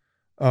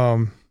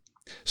 So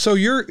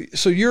your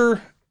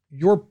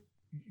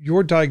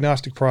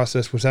diagnostic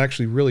process was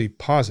actually really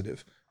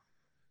positive.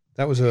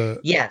 That was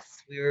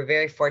yes, we were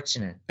very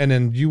fortunate. And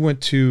then you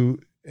went to,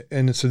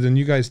 and so then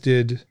you guys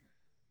did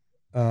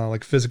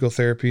like physical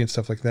therapy and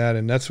stuff like that.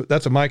 And that's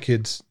what my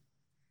kids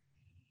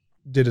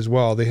did as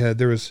well.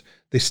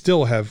 They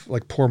still have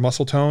like poor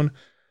muscle tone.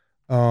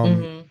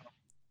 And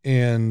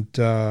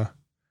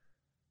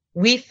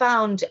we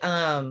found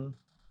a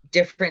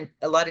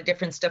lot of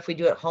different stuff we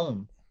do at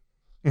home.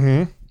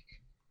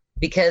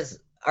 Because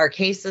our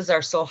cases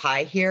are so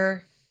high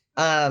here.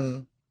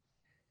 Our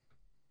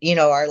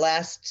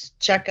last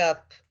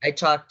checkup, I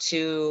talked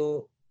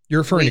to.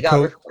 You're referring to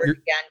COVID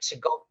again to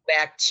go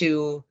back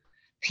to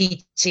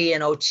PT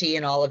and OT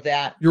and all of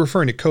that. You're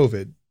referring to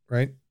COVID,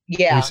 right? When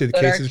you Yeah, say the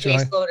but our cases are too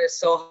high? caseload is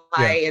so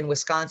high Yeah. in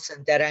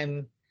Wisconsin that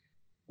I'm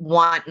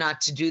want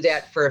not to do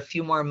that for a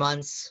few more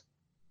months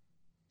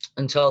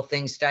until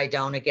things die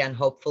down again,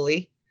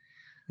 hopefully.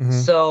 Mm-hmm.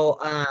 So,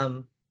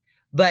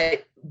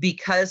 but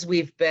because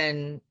we've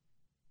been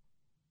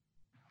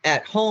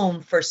at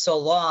home for so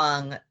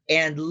long,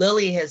 and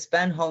Lily has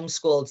been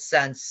homeschooled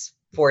since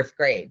fourth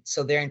grade,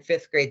 so they're in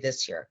fifth grade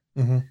this year.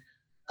 Mm-hmm.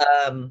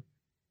 Um,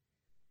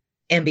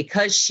 and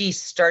because she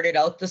started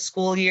out the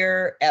school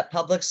year at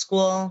public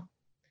school,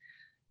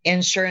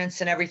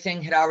 insurance and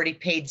everything had already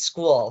paid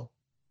school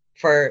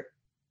for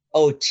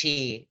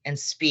OT and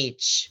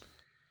speech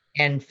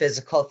and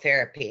physical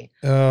therapy.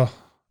 Oh,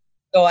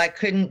 So I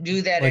couldn't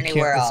do that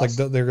anywhere it's like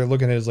else. they're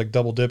looking at it as like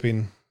double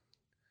dipping.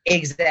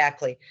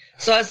 Exactly.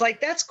 So I was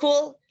like, that's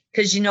cool.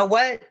 Because you know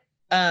what?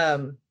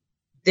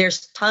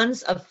 There's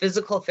tons of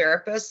physical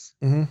therapists,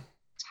 Mm-hmm.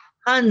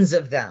 tons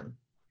of them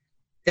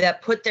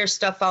that put their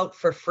stuff out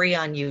for free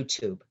on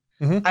YouTube.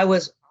 Mm-hmm. I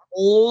was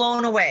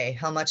blown away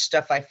how much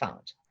stuff I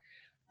found.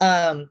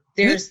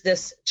 There's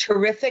this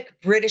terrific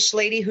British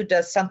lady who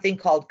does something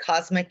called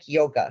cosmic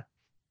yoga.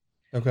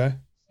 Okay.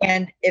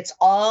 And it's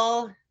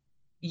all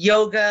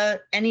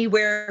yoga,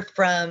 anywhere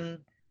from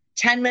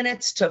 10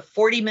 minutes to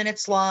 40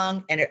 minutes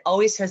long. And it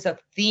always has a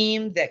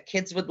theme that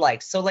kids would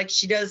like. So like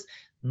she does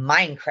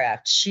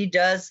Minecraft, she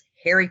does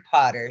Harry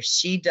Potter,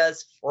 she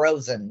does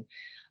Frozen.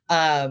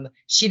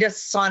 She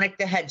does Sonic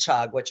the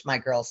Hedgehog, which my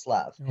girls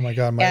love. Oh my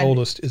God. My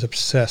oldest is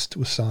obsessed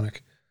with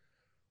Sonic.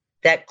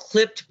 That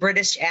clipped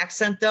British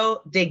accent,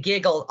 though, they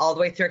giggle all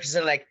the way through because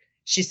they're like,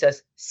 she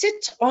says,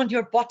 sit on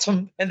your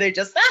bottom. And they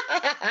just,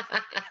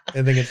 I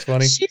think it's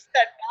funny. She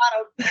said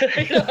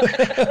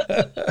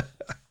bottom.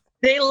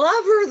 They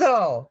love her,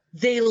 though.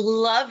 They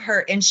love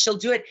her, and she'll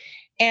do it.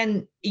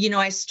 And,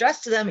 I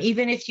stress to them,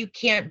 even if you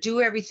can't do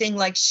everything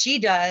like she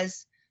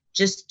does,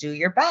 just do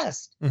your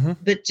best. Mm-hmm.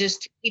 But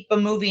just keep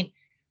them moving.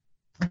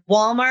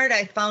 Walmart,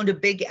 I found a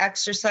big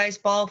exercise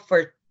ball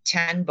for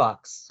 $10.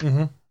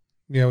 Mm-hmm.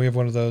 Yeah, we have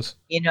one of those.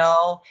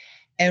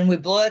 And we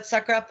blow that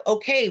sucker up.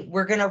 Okay,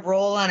 we're going to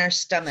roll on our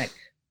stomach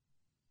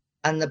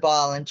on the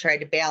ball and try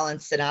to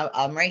balance it.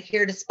 I'm right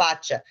here to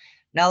spot you.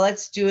 Now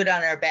let's do it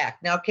on our back.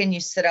 Now, can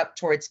you sit up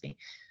towards me?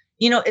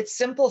 It's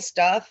simple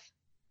stuff.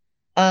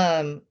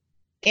 And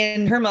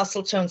her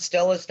muscle tone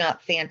still is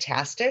not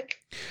fantastic.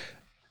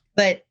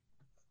 But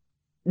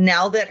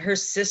now that her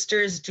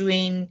sister's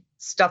doing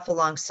stuff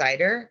alongside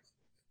her.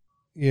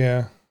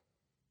 Yeah.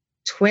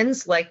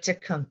 Twins like to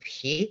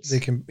compete. They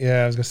can,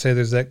 I was gonna say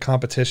there's that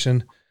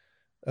competition,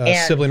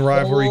 sibling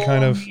rivalry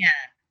kind of.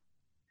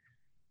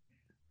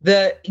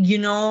 Man.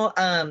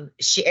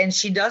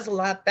 She does a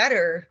lot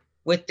better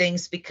with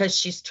things because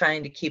she's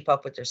trying to keep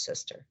up with her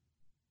sister,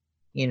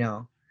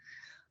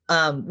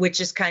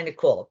 which is kind of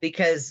cool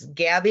because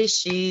Gabby,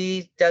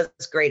 she does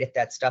great at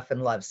that stuff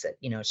and loves it.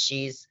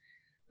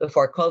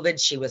 Before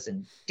COVID, she was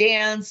in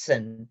dance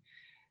and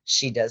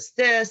she does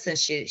this, and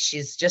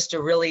she's just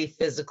a really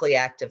physically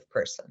active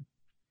person.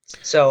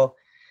 So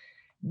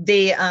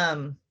they,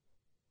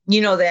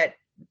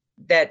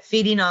 that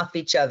feeding off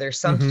each other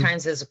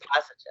sometimes is a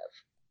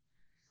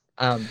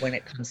positive when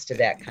it comes to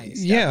that kind of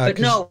stuff. Yeah, but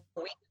no,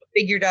 we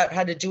figured out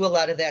how to do a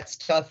lot of that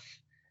stuff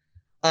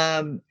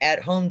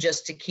at home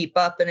just to keep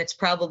up. And it's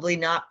probably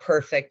not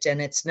perfect.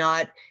 And it's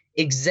not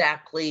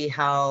exactly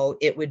how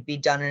it would be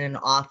done in an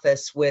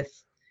office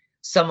with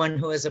someone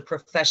who is a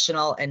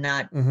professional and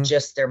not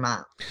just their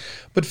mom.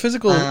 But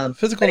physical and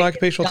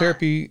occupational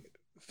therapy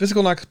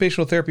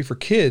for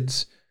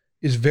kids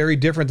is very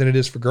different than it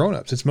is for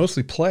grownups. It's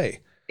mostly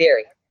play.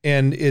 Very.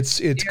 And it's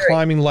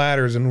climbing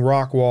ladders and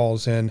rock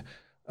walls and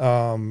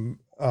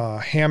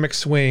hammock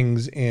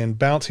swings and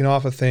bouncing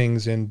off of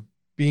things and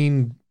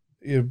being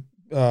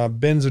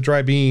bins of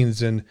dry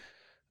beans and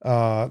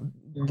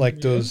like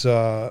those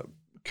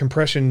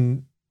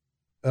compression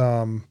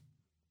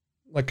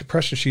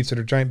sheets that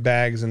are giant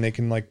bags and they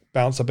can like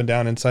bounce up and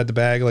down inside the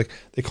bag. Like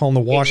they call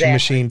them the washing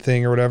machine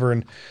thing or whatever.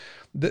 And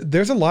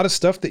there's a lot of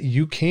stuff that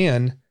you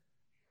can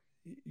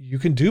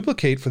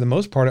duplicate for the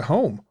most part at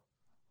home.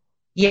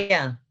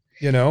 Yeah.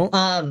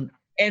 And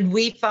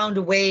we found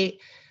a way,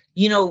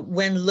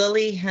 when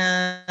Lily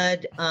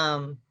had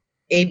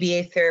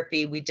ABA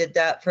therapy, we did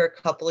that for a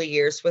couple of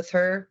years with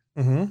her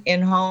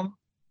in home.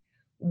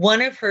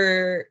 One of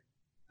her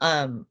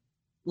line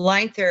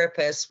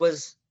therapists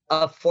was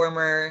a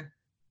former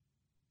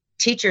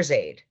teacher's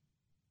aide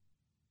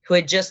who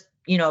had just,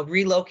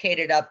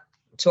 relocated up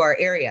to our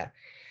area.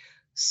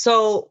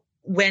 So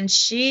when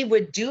she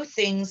would do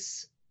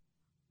things,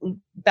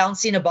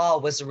 bouncing a ball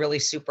was a really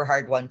super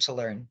hard one to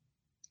learn.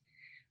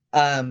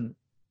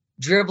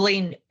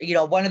 Dribbling,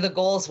 one of the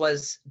goals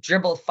was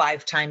dribble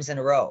 5 times in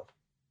a row.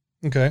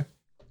 Okay.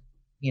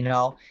 In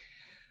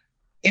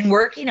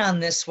working on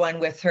this one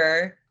with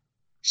her,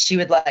 she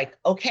would like,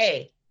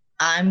 okay,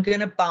 I'm going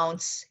to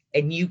bounce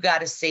and you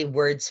got to say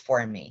words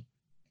for me.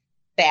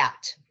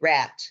 Bat,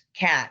 rat,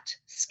 cat,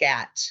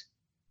 scat.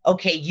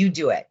 Okay, you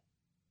do it.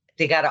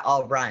 They got to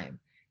all rhyme.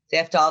 They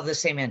have to all have the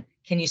same end.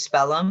 Can you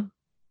spell them?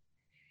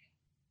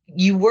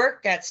 You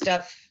work that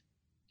stuff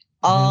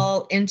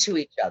all into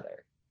each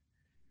other,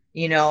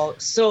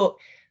 so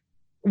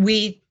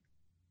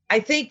I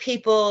think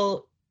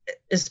people,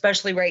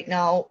 especially right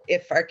now,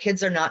 if our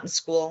kids are not in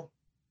school,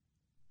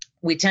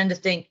 we tend to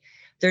think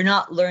they're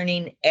not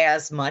learning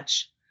as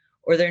much,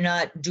 or they're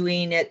not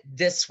doing it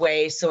this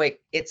way, so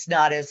it's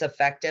not as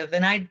effective.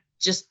 And I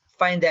just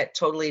find that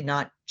totally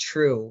not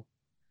true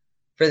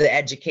for the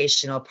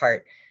educational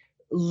part.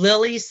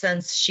 Lily,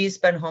 since she's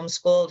been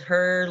homeschooled,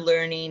 her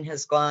learning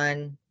has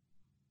gone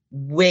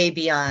way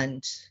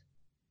beyond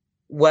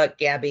what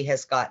Gabby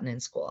has gotten in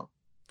school.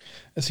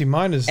 And see,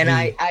 mine is, and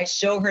I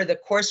show her the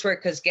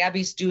coursework because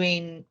Gabby's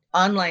doing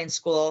online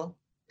school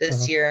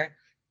this year.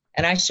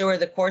 And I show her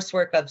the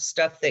coursework of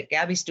stuff that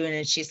Gabby's doing.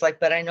 And she's like,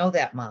 but I know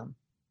that, Mom.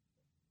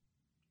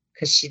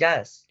 Because she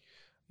does.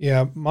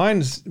 Yeah,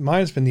 mine's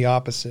been the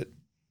opposite.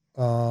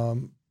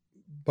 Both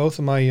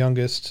of my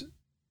youngest,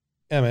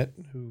 Emmett,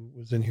 who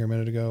was in here a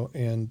minute ago,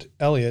 and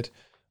Elliot,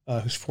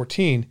 who's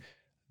 14,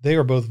 they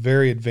are both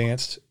very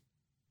advanced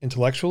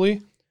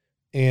intellectually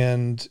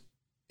and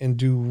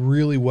do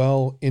really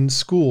well in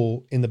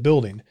school in the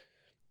building.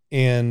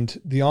 And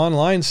the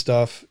online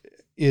stuff,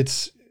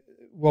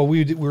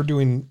 we're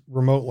doing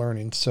remote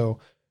learning. So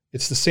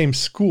it's the same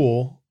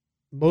school,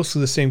 mostly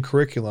the same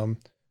curriculum,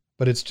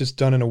 but it's just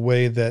done in a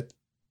way that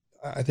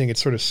I think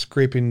it's sort of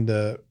scraping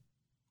the,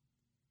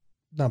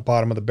 not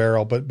bottom of the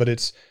barrel, but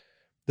it's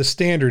the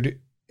standard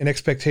and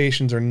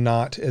expectations are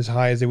not as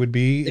high as they would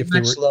be if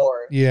they were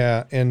lower.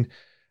 Yeah.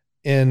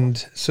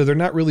 And so they're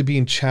not really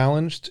being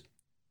challenged.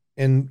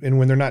 And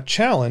when they're not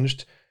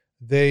challenged,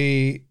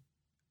 they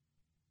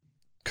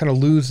kind of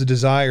lose the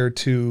desire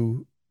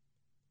to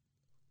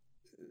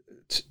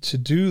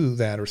do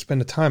that or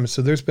spend the time.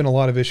 So there's been a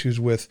lot of issues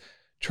with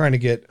trying to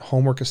get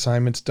homework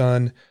assignments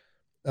done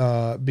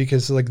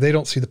because like they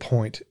don't see the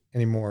point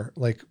anymore.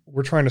 Like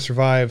we're trying to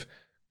survive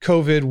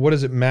COVID. What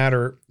does it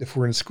matter if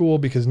we're in school?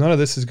 Because none of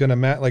this is going to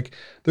matter. Like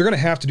they're going to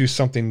have to do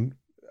something.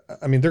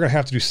 I mean, they're going to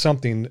have to do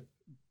something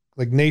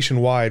like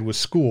nationwide with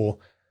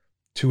school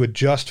to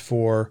adjust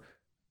for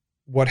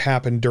what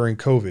happened during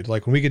COVID.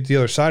 Like when we get to the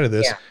other side of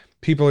this,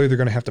 people are either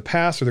going to have to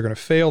pass or they're going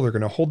to fail. They're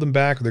going to hold them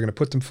back or they're going to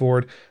put them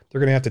forward. They're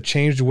going to have to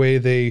change the way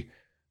they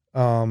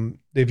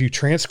view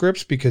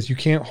transcripts because you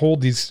can't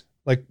hold these,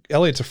 like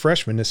Elliot's a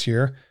freshman this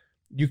year.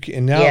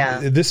 And now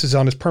this is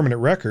on his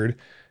permanent record.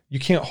 You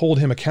can't hold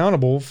him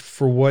accountable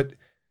for what,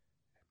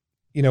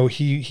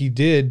 he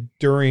did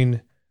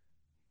during,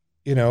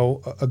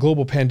 a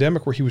global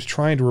pandemic where he was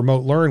trying to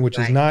remote learn, which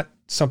is not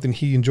something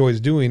he enjoys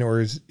doing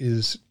or is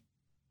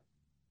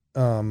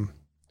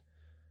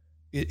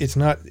it's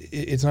not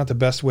the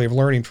best way of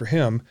learning for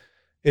him.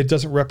 It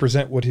doesn't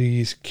represent what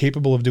he's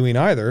capable of doing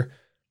either.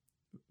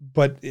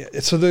 But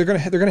so they're going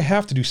to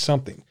have to do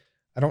something.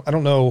 I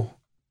don't know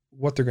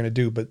what they're going to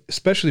do, but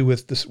especially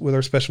with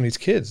our special needs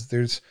kids,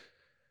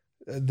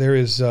 there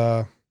is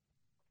I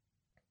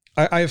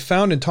have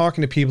found in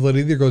talking to people that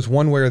it either goes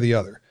one way or the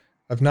other.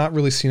 I've not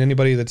really seen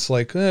anybody that's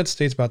like, it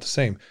stays about the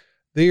same.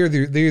 They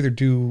either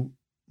do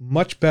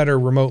much better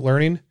remote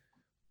learning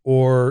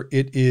or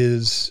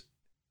it's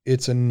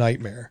a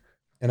nightmare.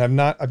 And I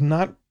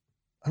don't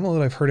know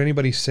that I've heard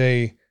anybody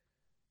say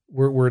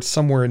where it's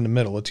somewhere in the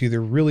middle. It's either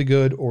really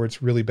good or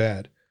it's really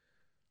bad.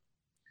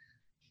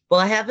 Well,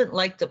 I haven't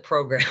liked the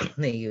program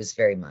they use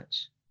very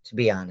much, to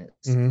be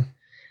honest.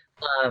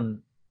 Mm-hmm.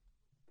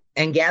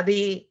 And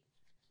Gabby,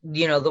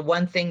 the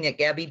one thing that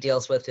Gabby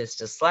deals with is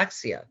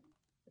dyslexia.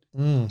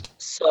 Mm.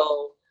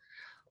 So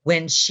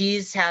when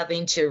she's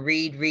having to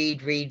read,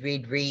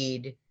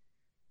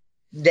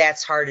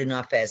 that's hard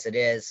enough as it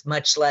is,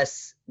 much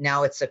less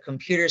now it's a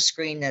computer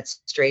screen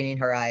that's straining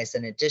her eyes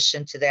in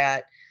addition to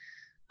that.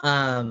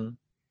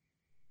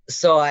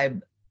 So I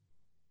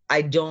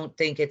don't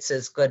think it's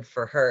as good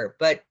for her,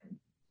 but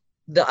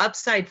the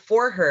upside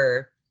for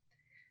her,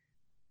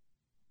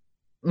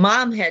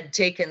 Mom had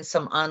taken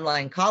some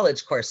online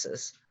college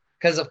courses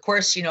because of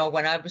course,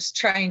 when I was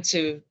trying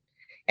to,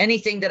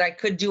 anything that I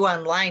could do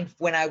online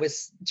when I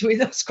was doing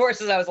those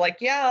courses, I was like,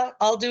 yeah,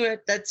 I'll do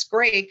it. That's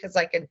great. Cause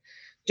I can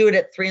do it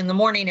at 3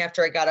 a.m.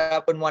 after I got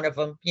up when one of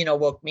them,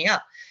 woke me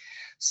up.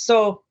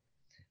 So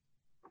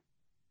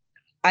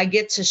I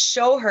get to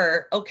show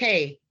her,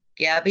 okay,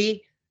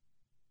 Gabby,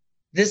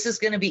 this is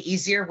going to be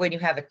easier when you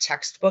have a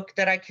textbook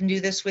that I can do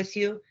this with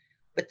you,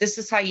 but this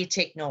is how you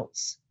take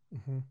notes.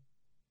 Mm-hmm.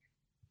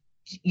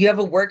 You have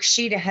a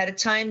worksheet ahead of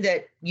time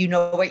that you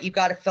know what you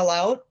got to fill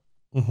out.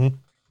 Mm-hmm.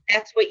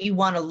 That's what you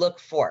want to look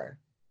for.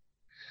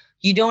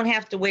 You don't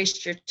have to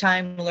waste your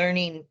time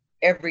learning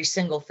every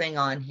single thing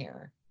on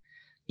here,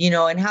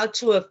 and how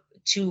to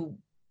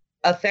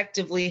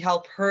effectively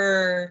help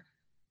her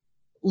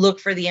look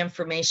for the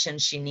information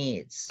she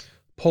needs.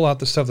 Pull out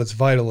the stuff that's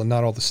vital and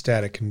not all the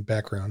static and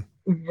background.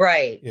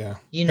 Right. Yeah.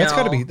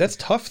 That's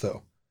tough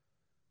though.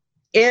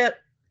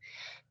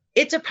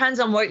 It depends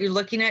on what you're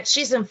looking at.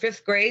 She's in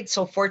 5th grade.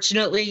 So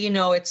fortunately,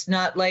 it's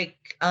not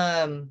like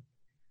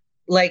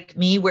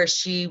me where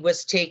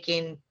she's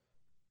taking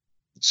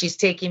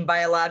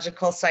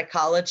biological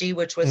psychology,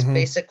 which was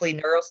basically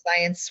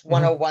neuroscience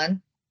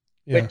 101,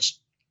 which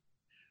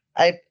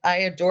I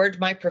adored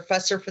my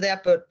professor for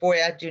that, but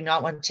boy, I do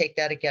not want to take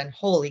that again.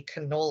 Holy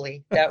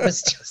cannoli. That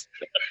was just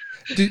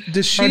Does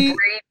my she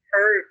brain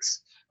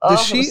hurts. does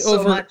Oh, it she was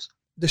so much.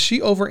 does she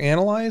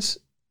overanalyze?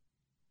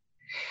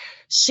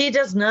 She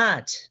does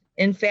not.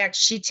 In fact,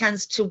 she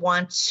tends to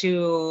want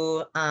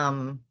to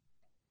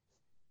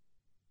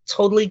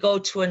totally go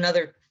to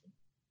another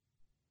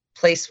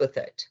place with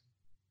it.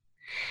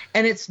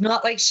 And it's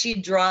not like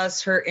she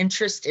draws her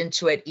interest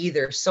into it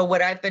either. So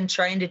what I've been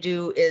trying to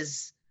do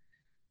is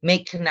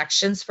make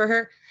connections for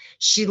her.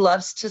 She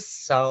loves to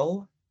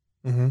sew.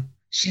 Mm-hmm.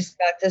 She's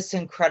got this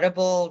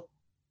incredible,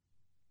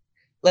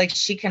 like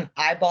she can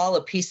eyeball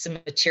a piece of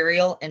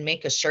material and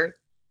make a shirt.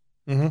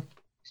 Mm-hmm.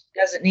 She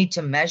doesn't need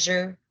to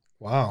measure.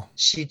 Wow.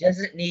 She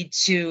doesn't need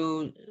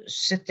to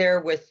sit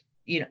there with,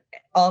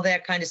 all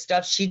that kind of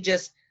stuff. She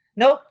just,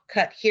 nope,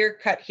 cut here,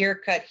 cut here,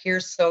 cut here,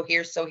 so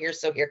here, so here,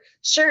 so here.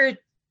 Sure.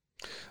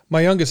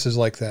 My youngest is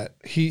like that.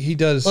 He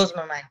does, Blows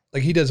my mind.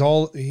 like he does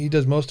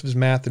most of his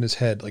math in his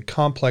head, like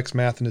complex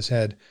math in his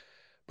head.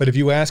 But if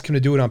you ask him to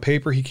do it on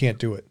paper, he can't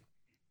do it.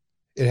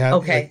 It has,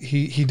 Okay. like,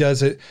 he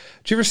does it.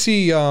 Did you ever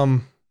see,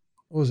 what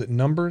was it?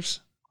 Numbers?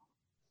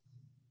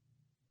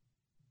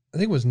 I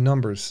think it was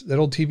Numbers, that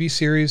old TV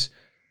series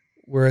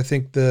where I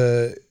think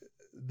the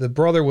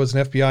brother was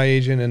an FBI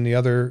agent and the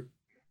other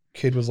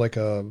kid was like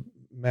a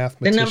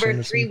mathematician. The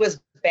number 3 was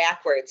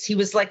backwards. He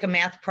was like a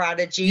math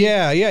prodigy.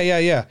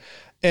 Yeah.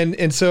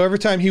 And so every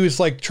time he was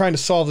like trying to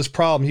solve this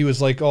problem, he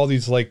was like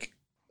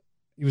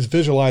he was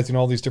visualizing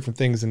all these different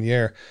things in the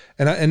air.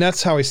 And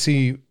that's how I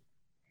see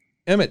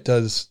Emmett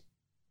does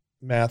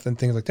math and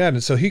things like that.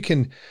 And so he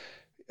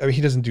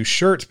doesn't do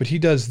shirts, but he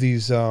does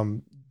these,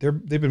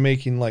 they've been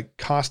making like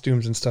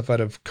costumes and stuff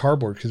out of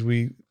cardboard because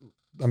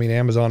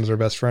Amazon is our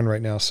best friend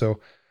right now. So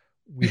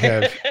we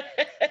have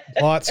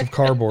lots of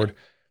cardboard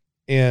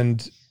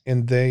and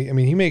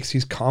he makes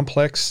these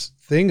complex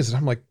things. And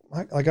I'm like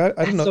I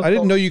didn't know, I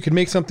didn't know you could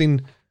make something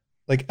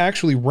like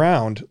actually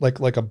round, like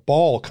a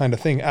ball kind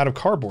of thing out of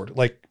cardboard,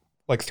 like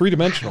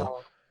 3-dimensional.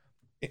 Wow.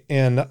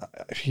 And I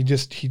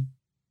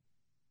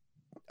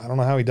don't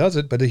know how he does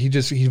it, but he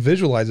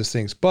visualizes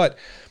things. But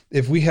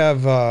if we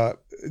have,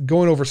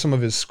 going over some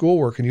of his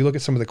schoolwork and you look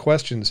at some of the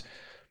questions,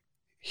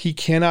 he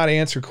cannot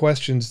answer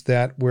questions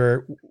that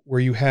where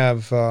you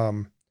have,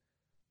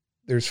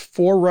 there's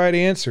 4 right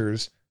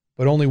answers,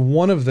 but only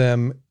one of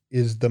them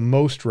is the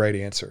most right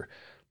answer.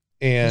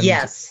 And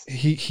yes,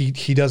 he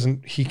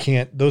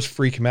can't, those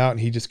freak him out and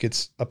he just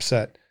gets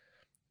upset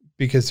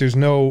because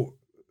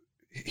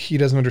he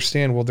doesn't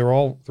understand. Well, they're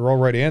all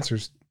right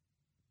answers,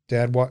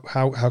 Dad.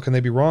 How can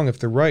they be wrong if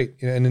they're right?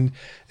 And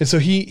so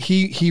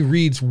he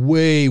reads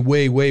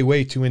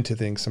way too into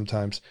things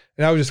sometimes.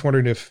 And I was just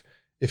wondering if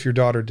your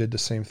daughter did the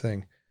same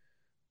thing.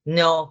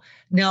 No,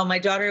 my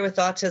daughter with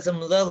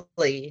autism,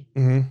 Lily,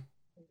 mm-hmm.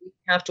 we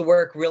have to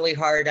work really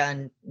hard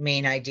on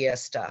main idea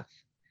stuff.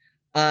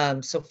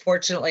 So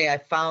fortunately I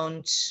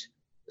found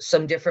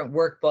some different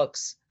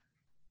workbooks.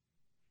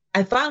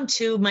 I found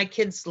too, my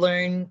kids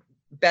learn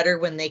better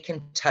when they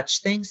can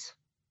touch things.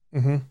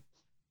 Mm-hmm.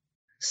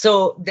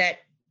 So that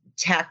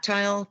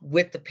tactile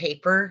with the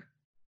paper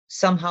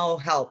somehow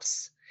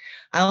helps.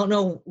 I don't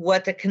know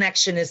what the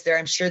connection is there.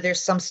 I'm sure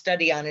there's some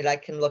study on it I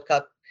can look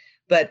up,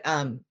 but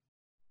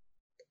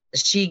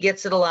she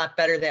gets it a lot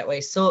better that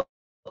way. So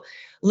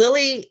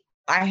Lily,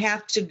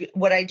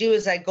 what I do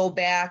is I go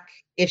back.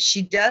 If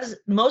she does,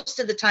 most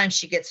of the time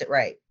she gets it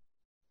right.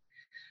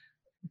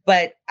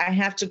 But I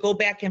have to go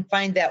back and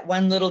find that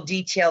one little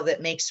detail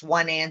that makes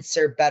one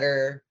answer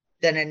better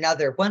than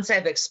another. Once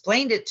I've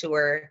explained it to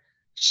her,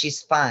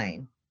 she's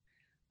fine.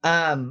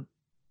 And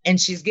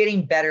she's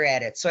getting better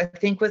at it. So I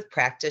think with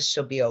practice,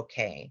 she'll be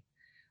okay.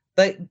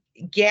 But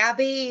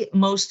Gabby,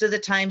 most of the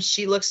time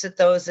she looks at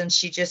those and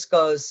she just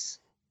goes,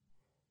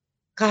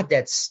 God,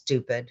 that's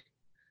stupid.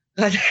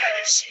 But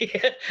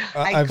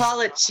I call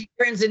it, she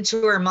turns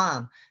into her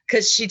mom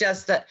because she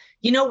does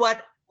you know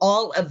what?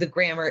 All of the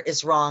grammar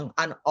is wrong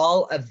on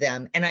all of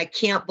them. And I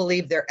can't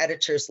believe their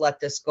editors let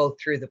this go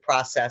through the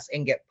process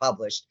and get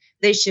published.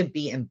 They should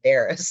be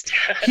embarrassed.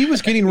 He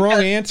was getting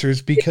wrong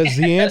answers because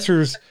the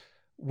answers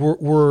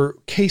were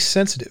case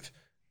sensitive.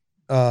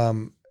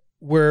 And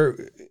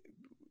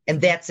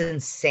that's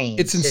insane.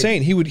 It's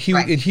insane. He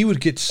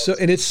would get so,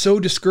 and it's so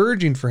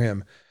discouraging for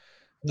him.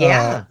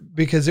 Yeah.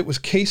 Because it was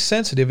case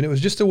sensitive and it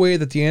was just a way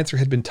that the answer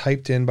had been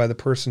typed in by the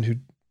person who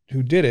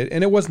did it.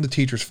 And it wasn't the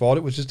teacher's fault.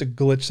 It was just a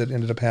glitch that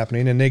ended up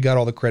happening and they got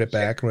all the credit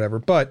back and whatever.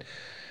 But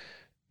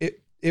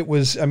it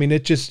was,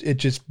 it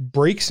just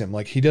breaks him.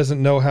 Like he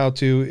doesn't know how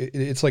to,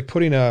 it's like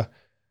putting you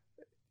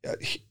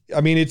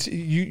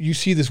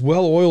see this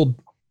well-oiled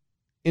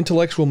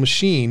intellectual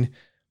machine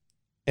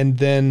and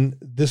then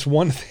this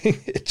one thing,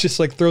 it just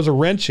like throws a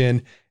wrench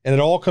in and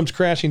it all comes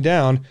crashing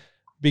down.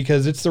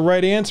 Because it's the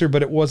right answer,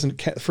 but it wasn't,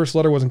 first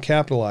letter wasn't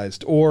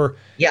capitalized, or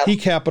he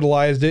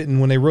capitalized it, and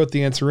when they wrote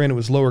the answer in, it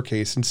was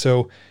lowercase. And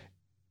so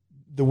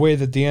the way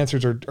that the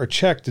answers are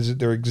checked is that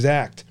they're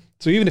exact.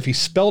 So even if he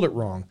spelled it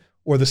wrong,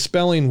 or the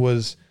spelling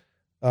was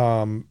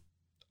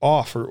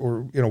off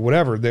or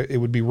whatever, that it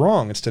would be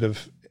wrong instead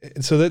of,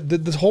 and so that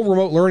this whole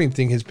remote learning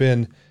thing has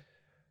been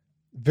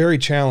very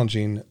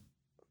challenging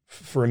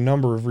for a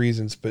number of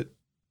reasons, but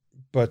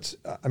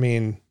I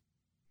mean,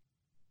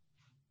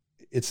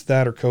 it's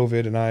that or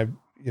COVID, and I,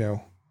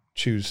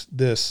 choose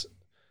this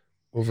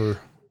over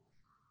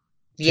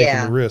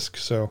taking the risk.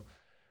 So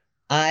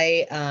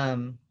I, a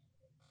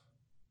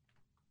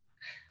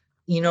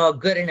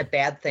good and a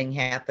bad thing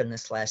happened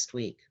this last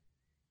week.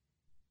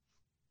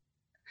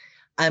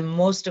 I'm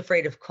most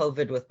afraid of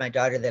COVID with my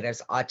daughter that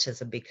has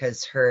autism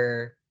because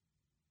her,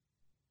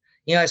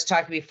 I was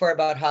talking before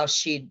about how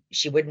she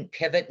wouldn't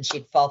pivot and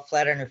she'd fall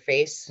flat on her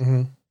face.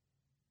 Mm-hmm.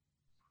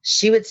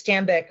 She would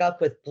stand back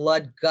up with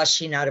blood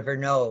gushing out of her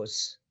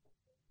nose.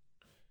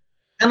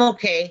 I'm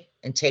okay,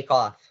 and take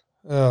off.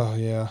 Oh,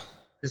 yeah.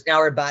 Because now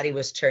her body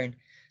was turned.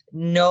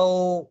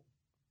 No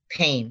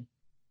pain.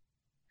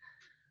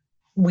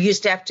 We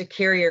used to have to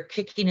carry her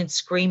kicking and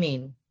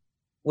screaming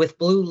with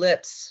blue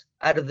lips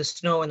out of the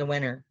snow in the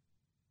winter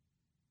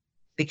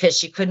because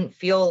she couldn't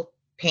feel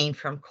pain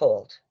from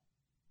cold.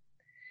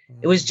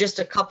 It was just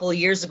a couple of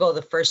years ago,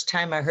 the first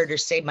time I heard her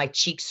say, my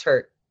cheeks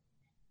hurt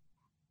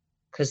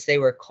because they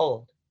were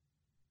cold.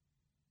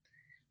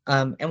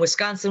 And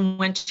Wisconsin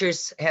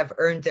winters have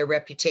earned their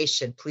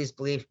reputation. Please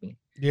believe me.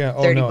 Yeah.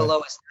 30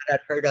 below is not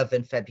unheard of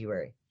in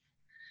February.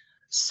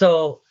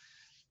 So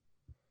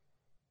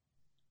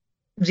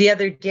the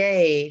other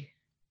day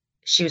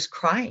she was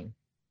crying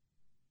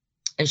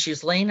and she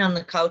was laying on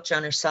the couch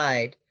on her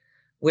side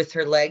with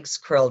her legs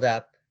curled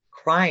up,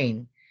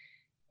 crying.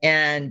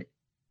 And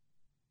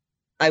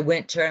I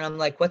went to her and I'm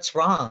like, what's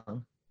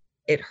wrong?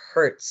 It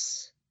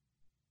hurts,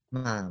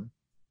 Mom.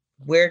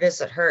 Where does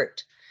it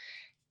hurt?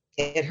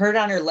 It hurt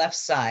on her left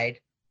side.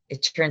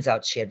 It turns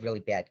out she had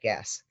really bad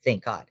gas.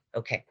 Thank God.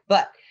 Okay.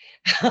 But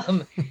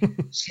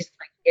she's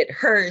like, it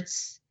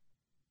hurts.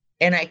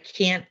 And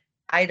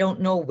I don't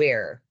know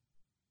where.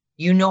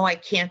 I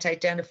can't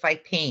identify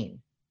pain.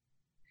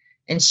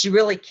 And she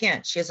really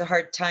can't. She has a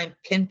hard time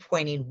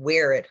pinpointing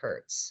where it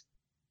hurts.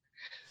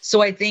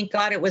 So I thank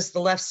God it was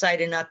the left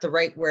side and not the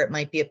right where it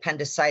might be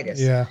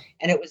appendicitis. Yeah.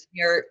 And it was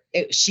near,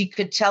 she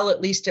could tell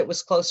at least it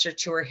was closer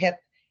to her hip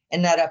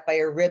and not up by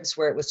her ribs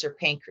where it was her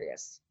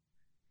pancreas,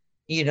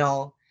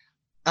 but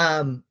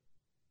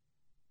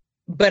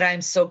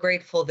I'm so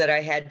grateful that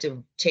I had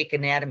to take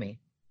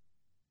anatomy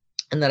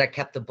and that I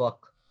kept the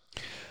book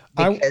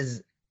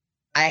because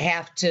I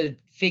have to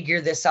figure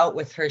this out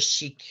with her.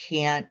 She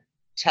can't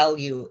tell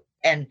you.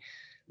 And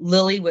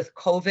Lily with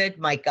COVID,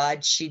 my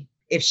God,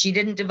 if she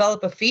didn't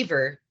develop a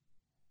fever,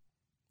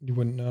 you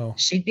wouldn't know.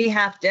 She'd be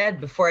half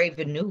dead before I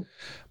even knew.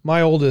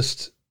 My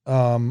oldest,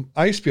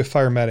 I used to be a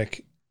fire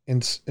medic.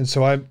 And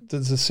so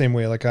it's the same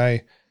way. Like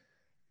I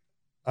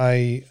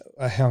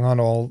hung on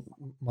to all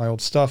my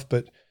old stuff,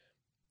 but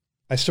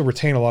I still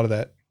retain a lot of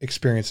that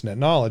experience and that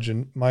knowledge.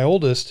 And my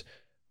oldest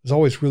has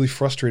always really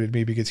frustrated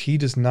me because he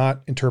does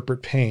not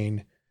interpret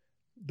pain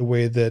the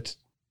way that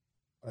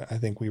I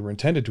think we were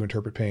intended to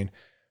interpret pain.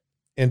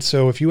 And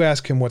so if you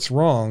ask him what's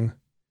wrong,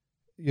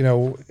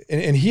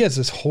 and he has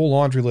this whole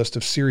laundry list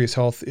of serious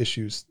health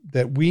issues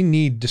that we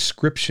need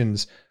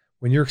descriptions.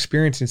 When you're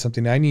experiencing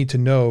something, I need to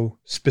know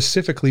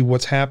specifically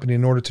what's happening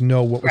in order to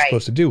know what we're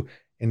supposed to do.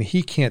 And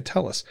he can't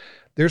tell us.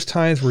 There's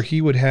times where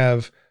he would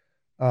have,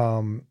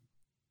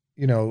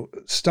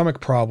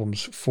 stomach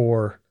problems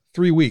for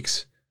 3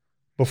 weeks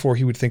before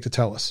he would think to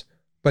tell us,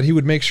 but he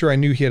would make sure I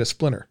knew he had a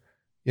splinter,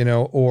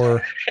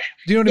 or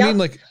do you know what I mean?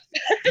 Like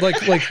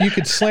he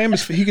could slam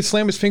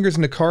his fingers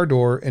in the car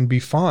door and be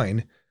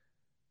fine.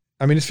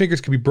 I mean, his fingers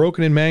could be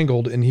broken and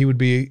mangled and he would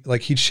be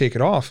like, he'd shake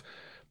it off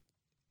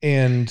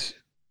and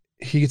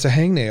he gets a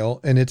hangnail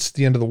and it's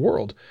the end of the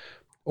world.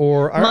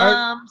 Or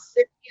Mom,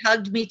 Sydney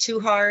hugged me too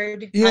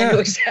hard. Yeah. I know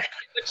exactly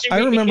what you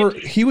mean. I remember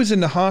he was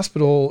in the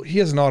hospital. He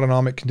has an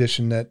autonomic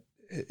condition that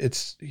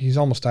he's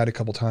almost died a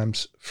couple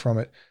times from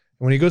it.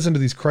 And when he goes into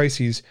these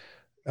crises,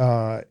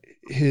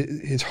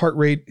 his heart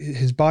rate,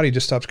 his body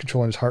just stops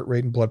controlling his heart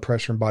rate and blood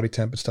pressure and body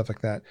temp and stuff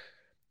like that.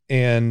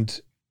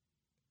 And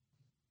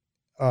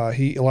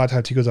a lot of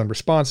times he goes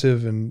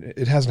unresponsive, and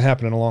it hasn't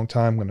happened in a long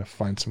time. I'm going to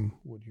find some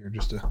wood here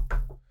just to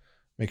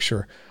make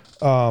sure.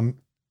 And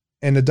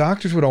the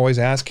doctors would always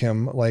ask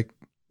him,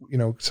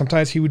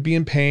 sometimes he would be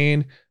in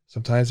pain.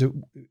 Sometimes it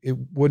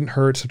wouldn't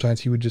hurt.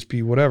 Sometimes he would just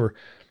be whatever,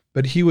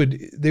 but they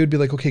would be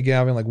like, okay,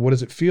 Gavin, what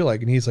does it feel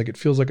like? And he's like, it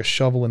feels like a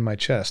shovel in my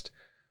chest.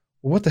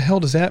 Well, what the hell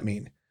does that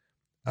mean?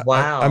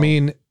 Wow. I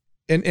mean,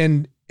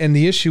 and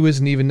the issue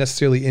isn't even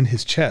necessarily in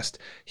his chest.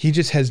 He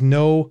just has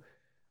no,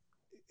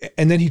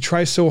 and then he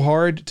tries so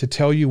hard to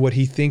tell you what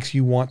he thinks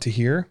you want to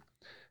hear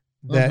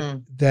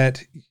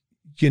that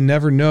you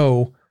never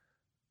know.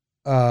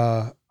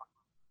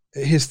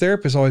 His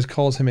therapist always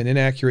calls him an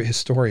inaccurate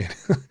historian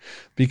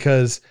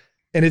because,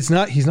 and he's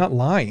not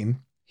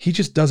lying. He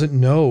just doesn't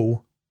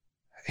know.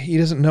 He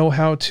doesn't know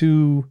how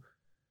to,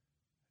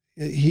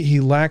 he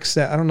lacks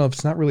that. I don't know if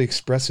it's not really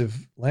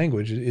expressive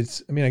language. I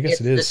guess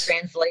it is the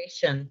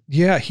translation.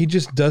 Yeah. He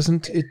just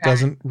doesn't, it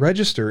doesn't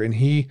register. And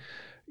he,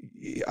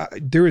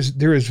 there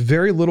is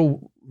very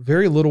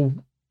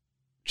little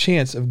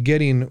chance of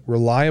getting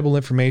reliable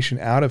information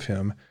out of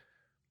him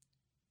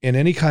in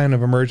any kind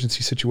of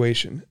emergency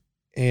situation.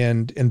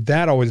 And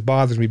that always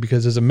bothers me,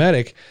 because as a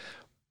medic,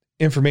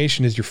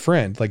 information is your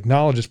friend. Like,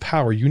 knowledge is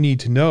power. You need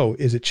to know,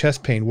 is it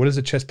chest pain? What does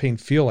a chest pain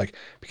feel like?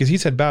 Because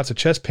he's had bouts of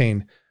chest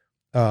pain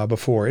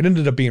before. It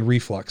ended up being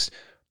reflux,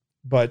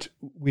 but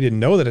we didn't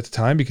know that at the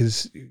time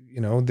because,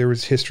 there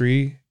was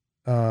history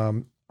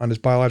on his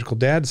biological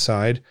dad's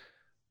side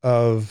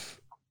of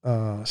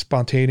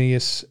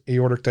spontaneous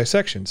aortic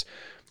dissections.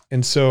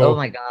 And so, oh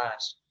my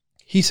gosh,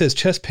 he says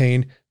chest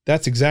pain.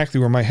 That's exactly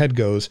where my head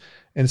goes.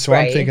 And so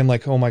I'm thinking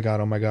like, oh my God,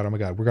 we're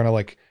going to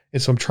like,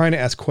 and so I'm trying to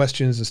ask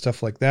questions and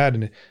stuff like that.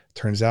 And it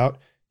turns out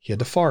he had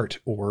to fart,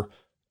 or,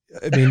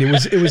 I mean,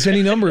 it was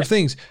any number of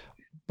things,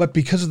 but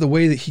because of the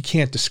way that he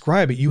can't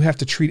describe it, you have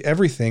to treat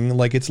everything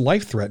like it's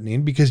life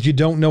threatening because you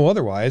don't know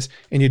otherwise.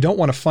 And you don't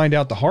want to find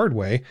out the hard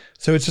way.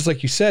 So it's just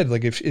like you said,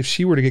 like if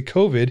she were to get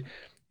COVID,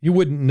 you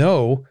wouldn't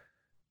know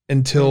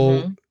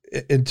until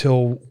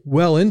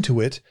well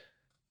into it,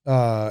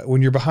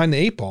 when you're behind the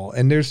 8 ball.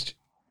 And there's,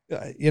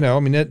 I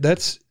mean,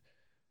 that's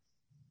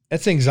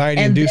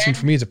anxiety inducing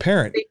for me as a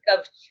parent. Think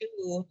of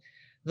too,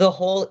 the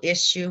whole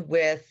issue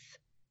with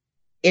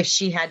if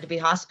she had to be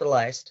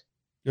hospitalized.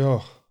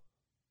 Oh.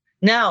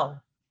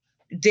 Now,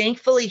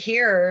 thankfully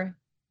here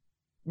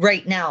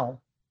right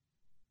now,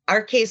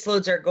 our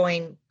caseloads are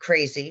going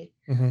crazy.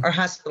 Mm-hmm. Our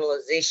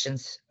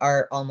hospitalizations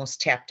are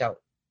almost tapped out.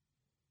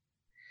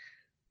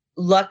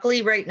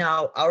 Luckily right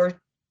now, our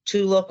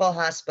 2 local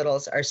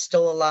hospitals are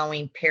still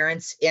allowing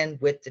parents in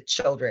with the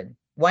children,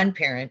 1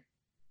 parent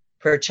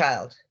per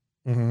child.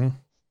 Mm-hmm.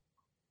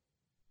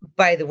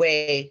 By the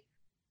way,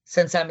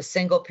 since I'm a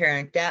single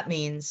parent, that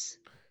means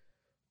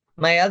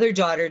my other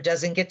daughter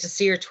doesn't get to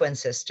see her twin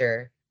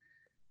sister.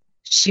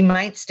 She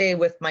might stay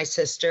with my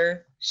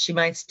sister. She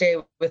might stay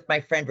with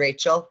my friend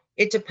Rachel.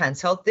 It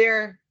depends how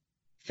their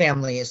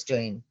family is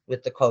doing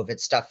with the COVID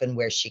stuff and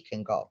where she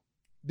can go.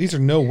 These are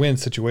no-win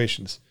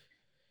situations.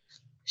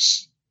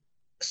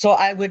 So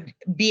I would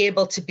be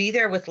able to be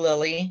there with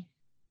Lily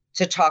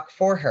to talk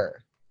for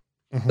her.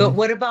 Mm-hmm. But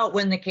what about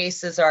when the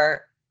cases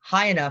are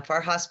high enough?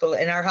 Our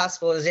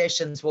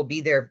hospitalizations will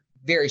be there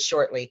very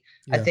shortly,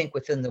 I think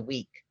within the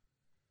week,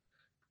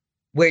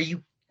 where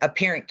a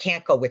parent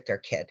can't go with their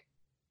kid.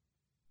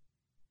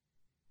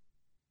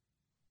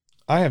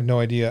 I have no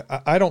idea.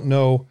 I don't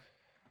know.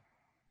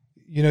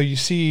 You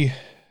see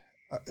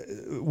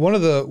one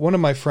of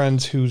my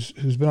friends who's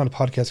been on the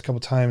podcast a couple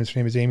of times, her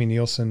name is Amy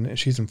Nielsen, and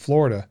she's in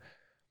Florida,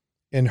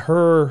 and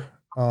her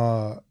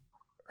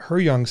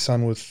young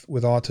son with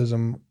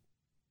autism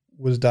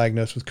was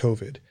diagnosed with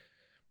COVID,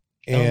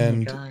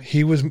 and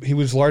he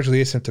was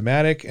largely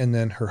asymptomatic. And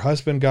then her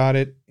husband got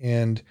it.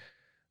 And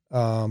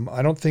I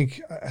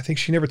think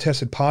she never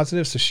tested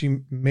positive. So she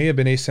may have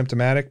been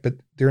asymptomatic, but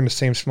they're in the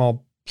same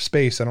small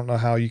space. I don't know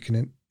how you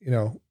can,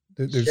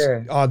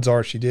 there's odds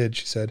are she did,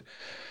 she said.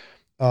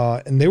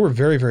 And they were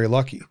very, very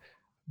lucky,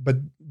 but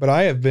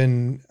I've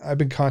been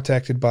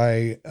contacted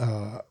by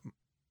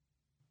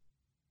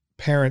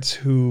parents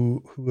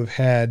who have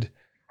had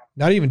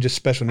not even just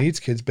special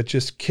needs kids, but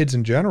just kids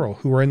in general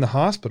who are in the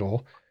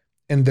hospital,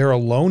 and they're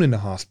alone in the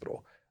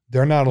hospital.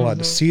 They're not allowed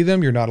to see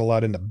them. You're not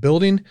allowed in the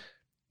building.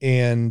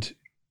 And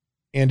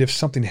if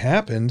something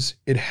happens,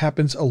 it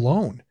happens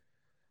alone.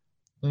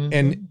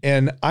 Mm-hmm.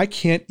 And I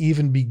can't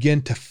even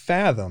begin to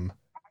fathom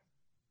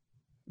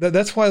that.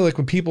 That's why, like,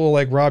 when people are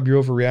like, Rob,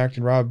 you're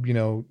overreacting, Rob,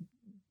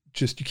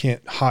 just, you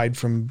can't hide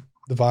from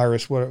the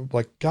virus. What,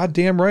 like,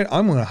 goddamn right.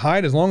 I'm going to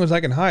hide as long as I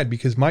can hide,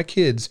 because my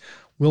kids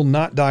will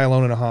not die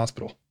alone in a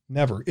hospital.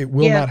 Never. It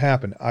will not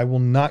happen. I will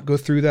not go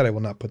through that. I will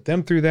not put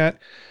them through that.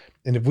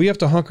 And if we have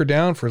to hunker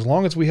down for as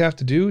long as we have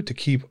to do to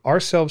keep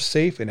ourselves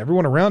safe and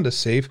everyone around us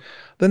safe,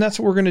 then that's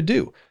what we're going to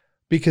do.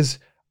 Because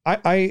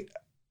it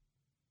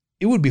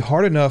would be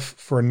hard enough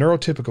for a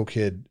neurotypical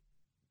kid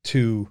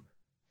to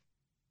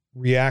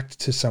react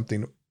to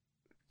something,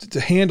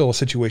 to handle a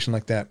situation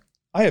like that.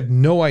 I have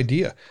no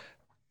idea.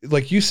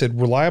 Like you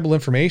said, reliable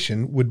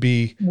information would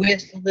be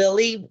with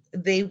Lily.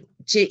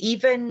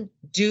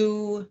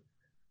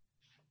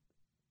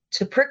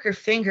 To prick her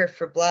finger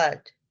for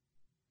blood,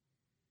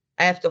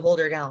 I have to hold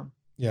her down.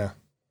 Yeah.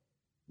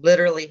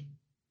 Literally.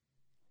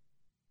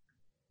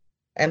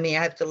 I mean,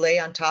 I have to lay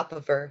on top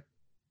of her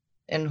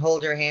and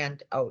hold her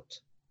hand out.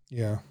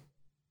 Yeah.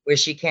 Where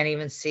she can't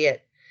even see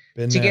it.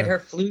 Get her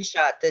flu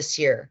shot this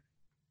year.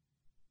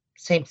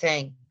 Same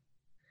thing.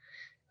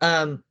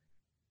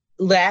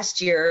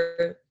 Last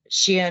year,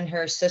 she and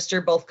her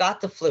sister both got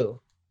the flu,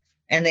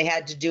 and they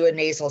had to do a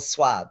nasal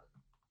swab.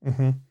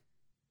 Mm-hmm.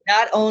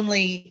 Not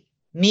only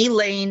me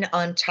laying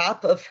on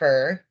top of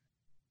her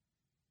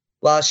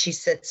while she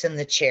sits in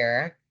the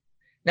chair.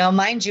 Now,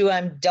 mind you,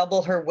 I'm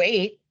double her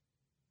weight,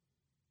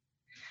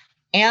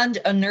 and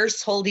a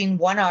nurse holding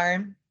one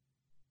arm,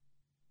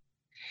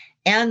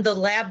 and the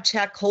lab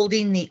tech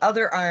holding the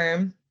other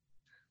arm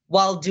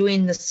while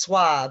doing the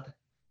swab,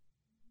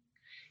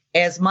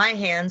 as my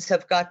hands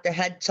have got the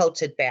head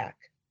tilted back.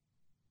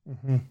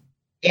 Mm-hmm.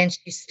 And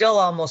she still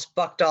almost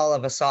bucked all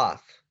of us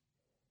off.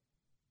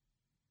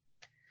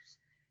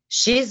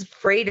 She's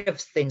afraid of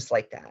things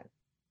like that,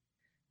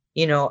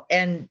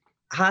 and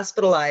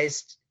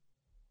hospitalized,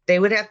 they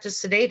would have to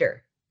sedate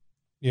her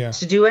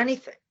to do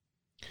anything.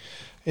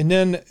 And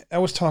then I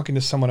was talking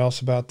to someone else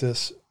about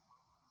this,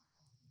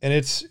 and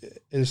it's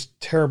as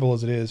terrible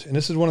as it is. And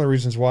this is one of the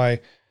reasons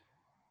why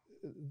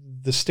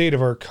the state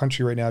of our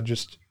country right now,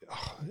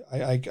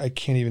 I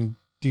can't even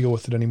deal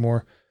with it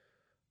anymore.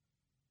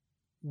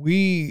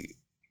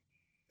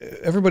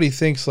 Everybody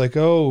thinks like,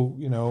 well,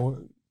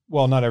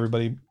 not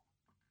everybody.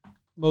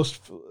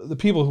 The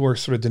people who are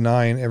sort of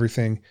denying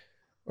everything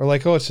are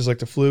like, oh, it's just like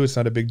the flu. It's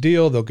not a big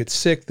deal. They'll get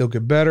sick. They'll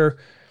get better.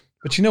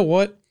 But you know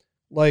what?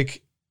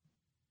 Like,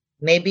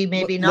 maybe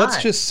not.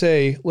 Let's just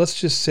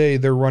say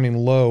they're running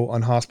low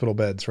on hospital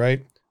beds,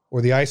 right?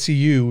 Or the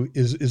ICU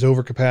is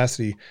over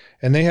capacity,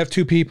 and they have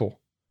 2 people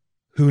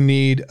who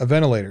need a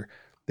ventilator.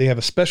 They have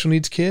a special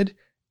needs kid,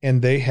 and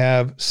they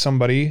have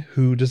somebody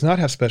who does not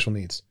have special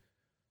needs.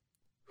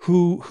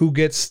 Who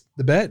gets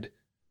the bed?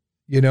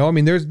 I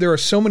mean, there are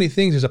so many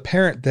things as a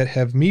parent that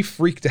have me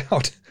freaked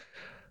out,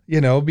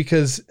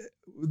 because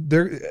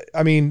they're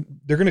going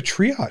to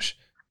triage.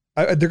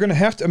 They're going to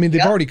have to,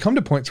 they've already come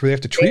to points where they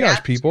have to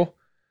triage people.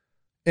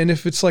 And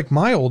if it's like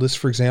my oldest,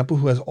 for example,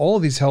 who has all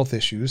of these health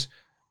issues,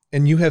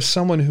 and you have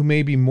someone who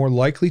may be more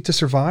likely to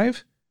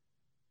survive,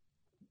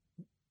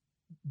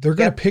 they're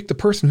going to pick the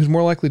person who's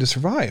more likely to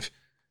survive.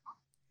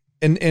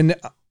 And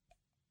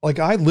like,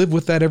 I live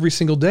with that every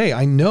single day.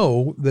 I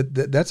know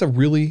that's a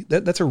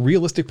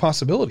realistic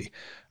possibility.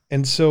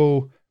 And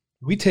so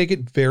we take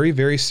it very,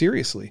 very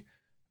seriously,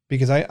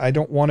 because I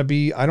don't want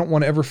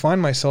to ever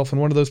find myself in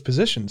one of those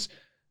positions.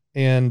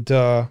 And, we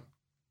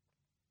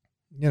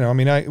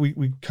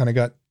kind of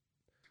got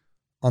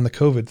on the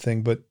COVID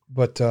thing, but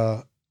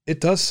it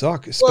does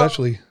suck,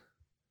 especially. Well,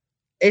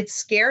 it's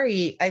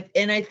scary. I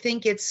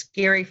think it's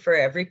scary for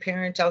every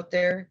parent out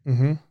there.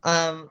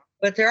 Mm-hmm.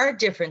 But there are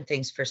different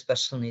things for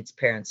special needs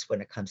parents when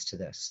it comes to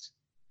this.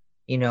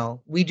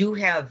 We do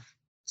have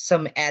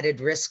some added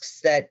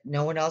risks that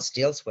no one else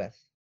deals with.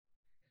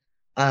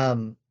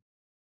 And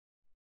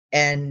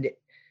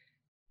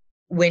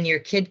when your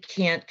kid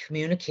can't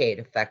communicate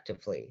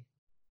effectively,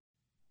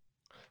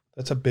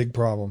 that's a big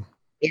problem.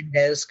 In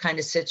those kind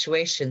of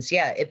situations,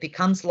 it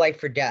becomes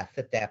life or death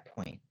at that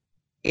point.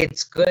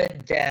 It's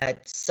good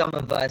that some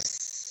of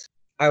us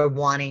are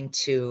wanting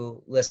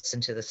to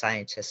listen to the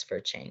scientists for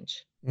a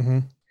change. Mm-hmm.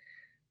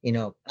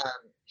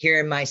 Here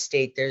in my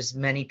state, there's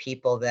many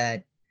people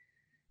that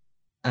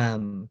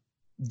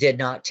did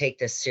not take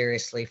this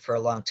seriously for a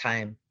long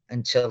time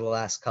until the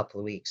last couple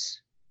of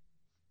weeks.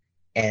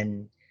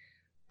 And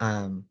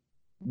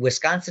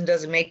Wisconsin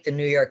doesn't make the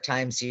New York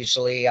Times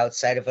usually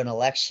outside of an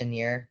election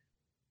year.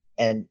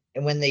 And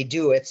when they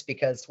do, it's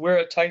because we're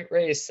a tight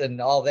race and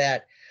all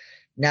that,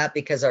 not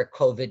because our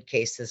COVID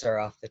cases are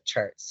off the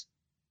charts.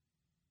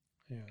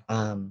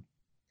 Yeah.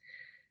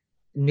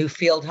 New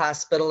Field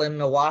Hospital in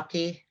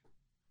Milwaukee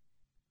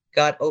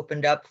got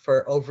opened up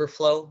for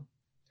overflow,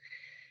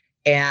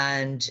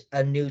 and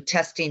a new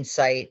testing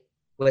site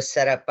was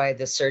set up by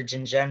the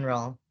Surgeon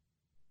General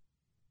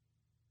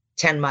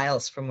 10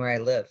 miles from where I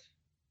live.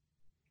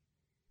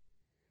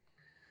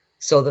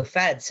 So the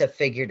feds have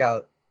figured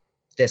out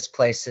this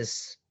place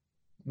is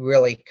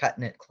really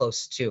cutting it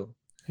close too.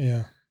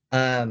 Yeah.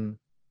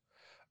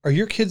 Are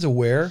your kids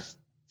aware?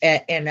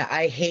 And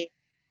I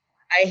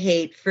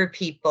hate for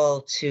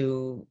people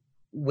to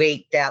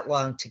wait that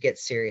long to get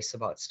serious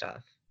about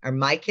stuff. Are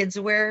my kids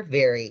aware?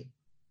 Very.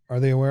 Are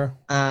they aware?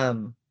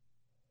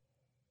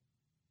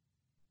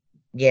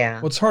 Yeah.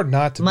 Well, it's hard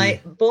not to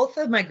be. Both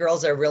of my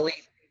girls are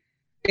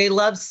they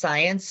love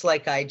science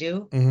like I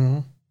do.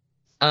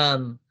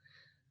 Mm-hmm.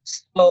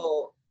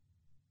 So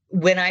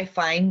when I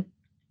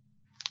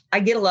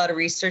get a lot of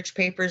research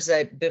papers.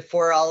 That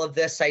before all of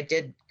this, I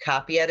did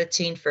copy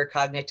editing for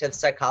cognitive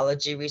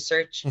psychology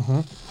research.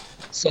 Mm-hmm.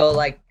 So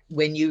like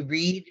when you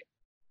read,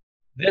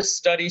 this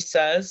study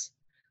says,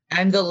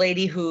 I'm the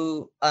lady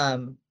who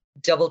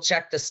double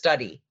checked the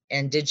study.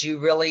 And did you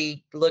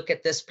really look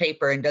at this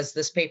paper? And does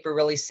this paper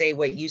really say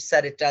what you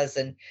said it does?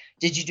 And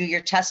did you do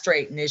your test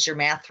right? And is your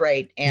math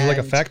right? And like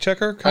a fact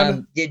checker kind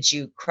of? Did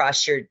you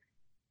cross your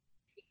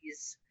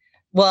T's?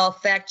 Well,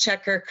 fact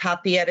checker,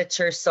 copy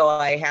editor. So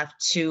I have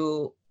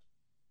to,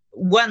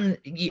 one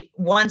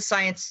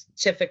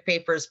scientific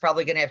paper is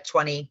probably going to have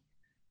 20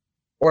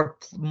 or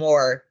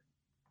more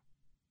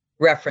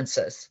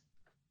references.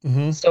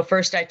 Mm-hmm. So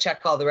first I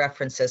check all the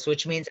references,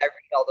 which means I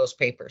read all those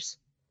papers.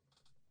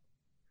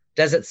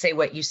 Does it say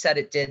what you said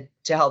it did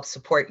to help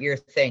support your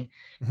thing?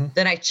 Mm-hmm.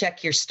 Then I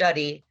check your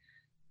study.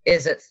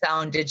 Is it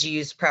sound? Did you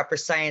use proper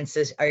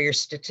sciences? Are your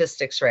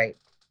statistics right?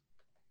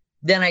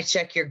 Then I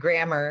check your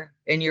grammar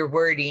and your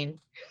wording.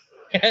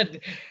 And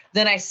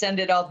then I send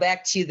it all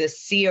back to you, the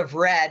sea of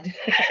red,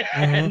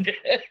 and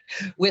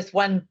with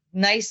one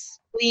nice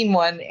clean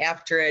one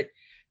after it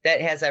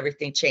that has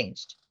everything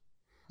changed.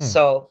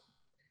 So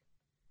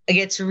I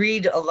get to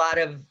read a lot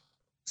of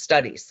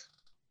studies.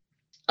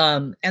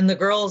 And the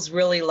girls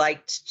really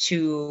liked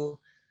to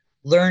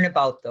learn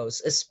about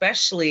those,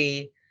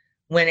 especially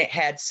when it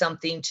had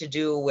something to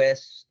do with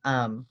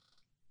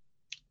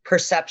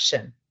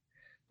perception,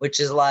 which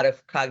is a lot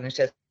of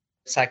cognitive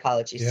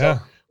psychology. Yeah.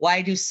 So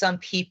why do some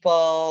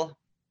people,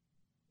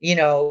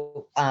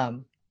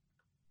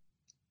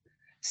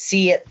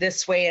 see it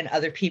this way and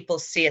other people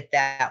see it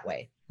that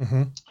way?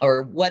 Mm-hmm.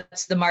 Or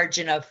what's the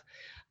margin of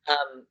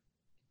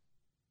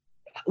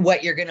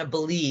what you're going to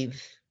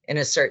believe in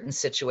a certain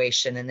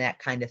situation and that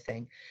kind of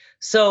thing.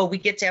 So we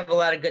get to have a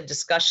lot of good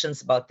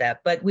discussions about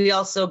that, but we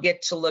also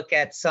get to look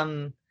at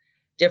some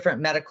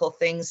different medical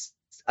things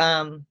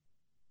that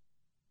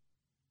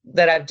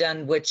I've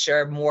done, which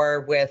are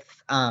more with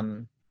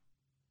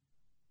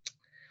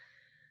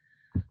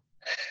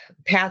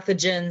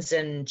pathogens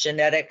and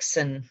genetics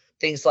and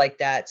things like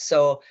that.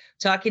 So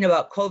talking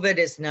about COVID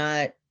is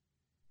not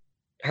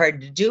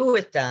hard to do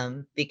with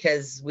them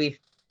because we've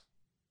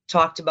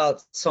talked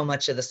about so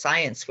much of the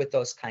science with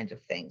those kinds of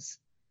things.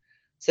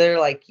 So they're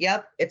like,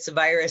 yep, it's a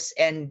virus.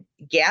 And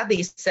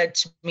Gabby said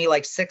to me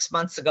like 6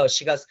 months ago,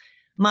 she goes,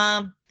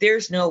 Mom,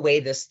 there's no way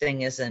this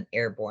thing isn't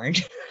airborne.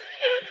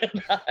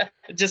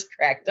 Just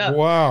cracked up.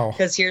 Wow.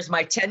 Because here's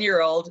my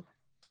 10-year-old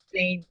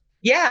saying,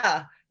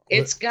 yeah,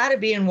 it's got to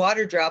be in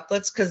water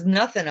droplets because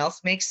nothing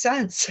else makes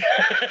sense.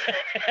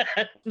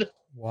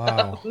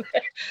 Wow.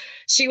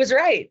 She was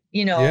right,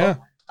 Yeah.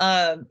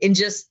 in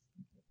just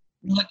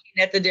looking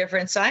at the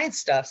different science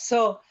stuff.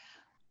 So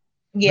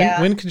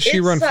yeah. When can she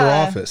run for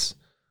office?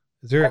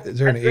 Is there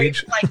an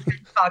age? I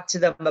can talk to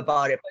them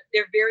about it, but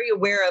they're very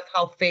aware of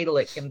how fatal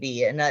it can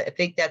be. And I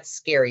think that's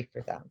scary for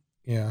them.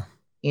 Yeah.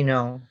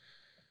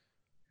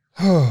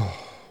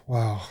 Oh,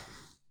 wow.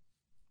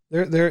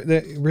 There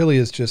really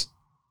is just,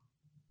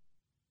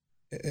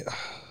 I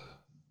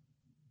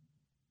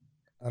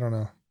don't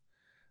know.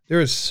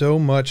 There is so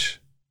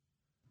much,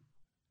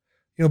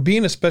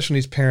 being a special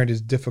needs parent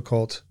is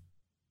difficult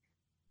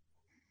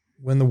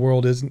when the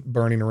world isn't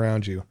burning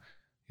around you,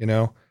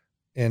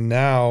 and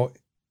now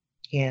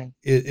yeah,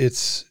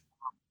 it's,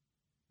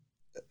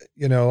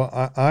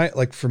 I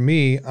like, for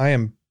me, I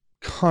am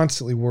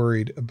constantly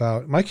worried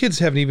about, my kids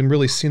haven't even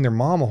really seen their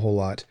mom a whole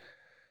lot.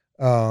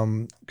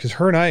 Cause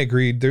her and I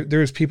agreed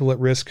there's people at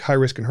high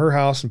risk in her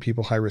house and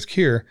people high risk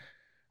here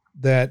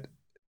that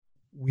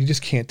we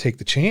just can't take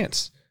the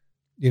chance,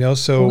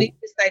 so we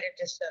decided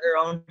to shut our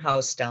own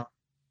house down.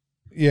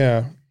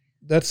 Yeah.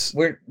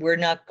 We're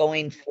not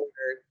going for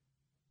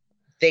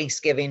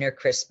Thanksgiving or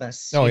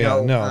Christmas.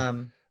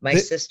 No. My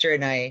sister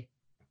and I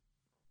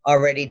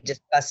already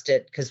discussed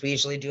it because we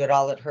usually do it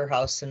all at her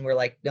house, and we're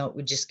like, no,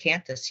 we just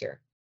can't this year.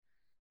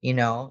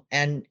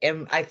 And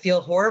I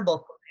feel horrible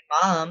for my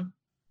mom.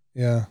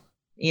 Yeah.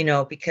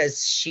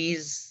 Because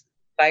she's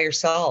by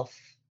herself.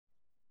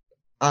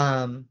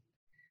 She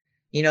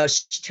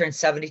turned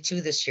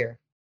 72 this year.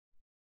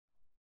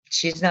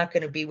 She's not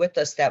going to be with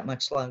us that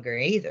much longer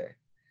either.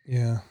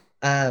 Yeah.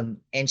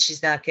 And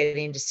she's not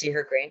getting to see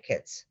her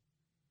grandkids.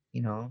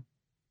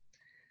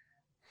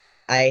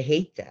 I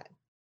hate that.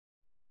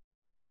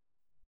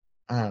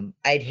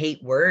 I'd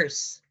hate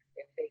worse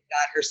if they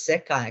got her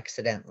sick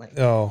accidentally.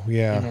 Oh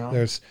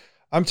yeah.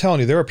 I'm telling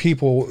you, there are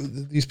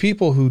these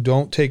people who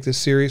don't take this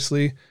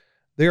seriously.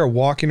 They are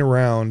walking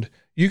around.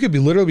 You could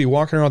literally be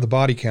walking around with a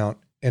body count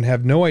and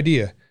have no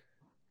idea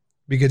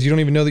because you don't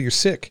even know that you're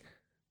sick,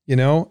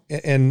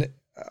 and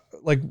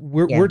like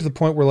we're to the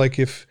point where, like,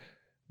 if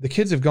the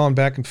kids have gone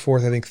back and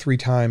forth, I think 3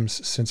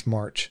 times since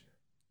March,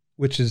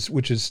 which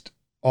is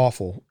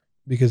awful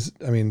because,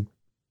 I mean,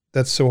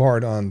 that's so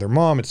hard on their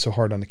mom. It's so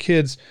hard on the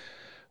kids.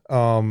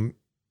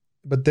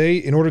 But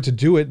in order to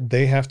do it,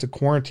 they have to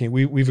quarantine.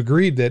 We've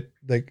agreed that,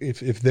 like,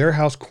 if their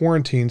house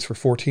quarantines for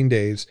 14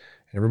 days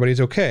and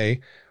everybody's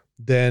okay,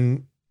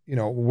 then,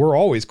 we're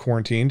always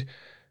quarantined.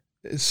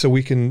 So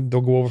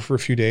they'll go over for a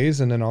few days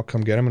and then I'll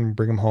come get them and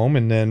bring them home.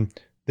 And then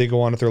they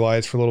go on with their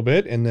lives for a little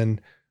bit. And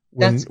then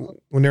when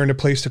they're in a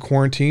place to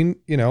quarantine,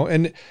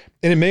 and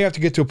it may have to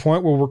get to a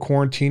point where we're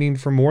quarantining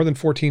for more than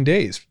 14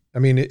 days. I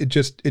mean, it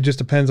just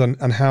depends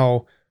on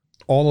how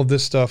all of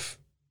this stuff,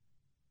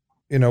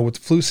 with the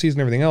flu season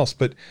and everything else,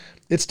 but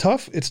it's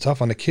tough. It's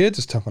tough on the kids.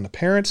 It's tough on the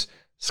parents.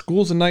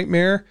 School's a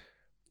nightmare.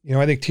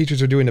 I think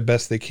teachers are doing the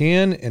best they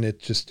can. And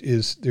it just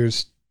is,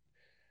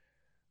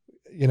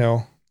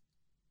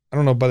 I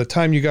don't know, by the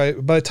time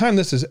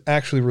this is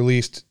actually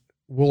released,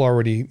 we'll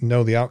already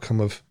know the outcome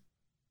of,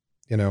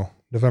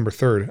 November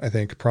 3rd, I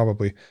think,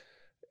 probably.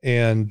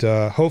 And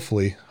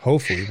hopefully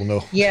we'll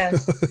know.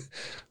 Yes.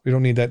 We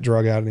don't need that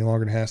drug out any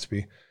longer than it has to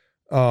be.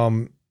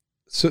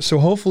 So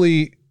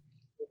hopefully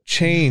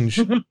change,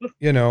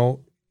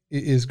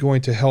 is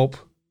going to help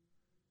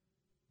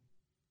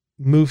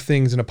move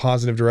things in a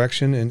positive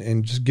direction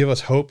and just give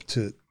us hope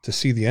to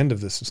see the end of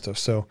this and stuff.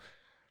 So,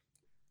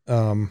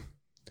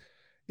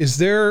 is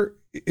there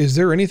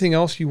anything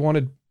else you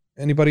wanted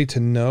anybody to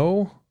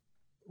know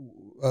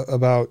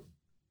about,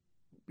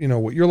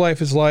 what your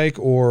life is like,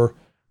 or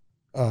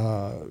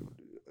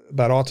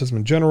about autism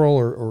in general,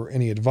 or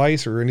any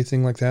advice or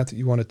anything like that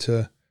you wanted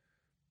to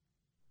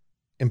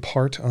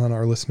impart on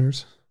our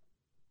listeners?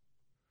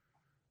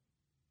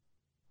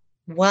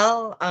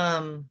 Well,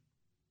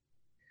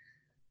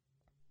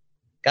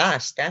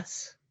 gosh,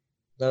 that's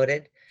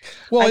loaded.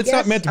 Well, I it's not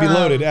guess, meant to be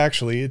loaded,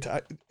 actually.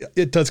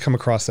 It does come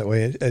across that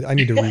way. I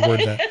need to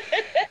reword that.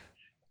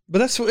 But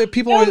that's what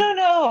people always,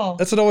 no.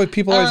 That's what always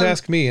people always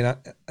ask me. And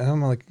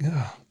I'm like,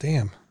 oh,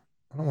 damn.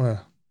 I don't want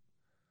to.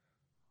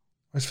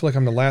 I just feel like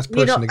I'm the last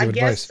person to give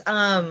advice.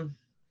 I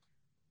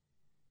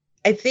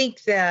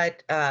think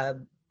that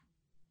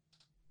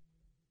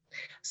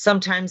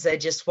sometimes I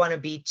just want to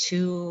be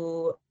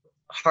too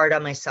hard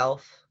on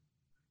myself.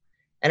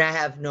 And I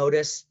have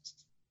noticed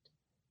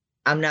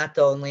I'm not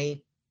the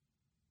only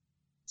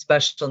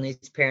special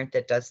needs parent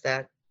that does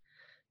that.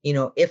 You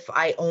know, if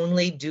I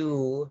only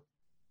do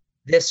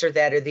this or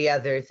that or the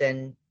other,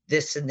 then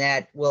this and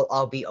that will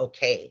all be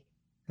okay.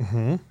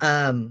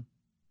 Mm-hmm.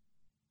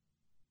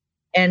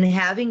 And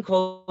having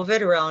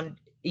COVID around,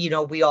 you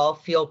know, we all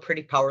feel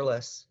pretty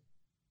powerless.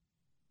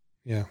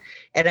 Yeah.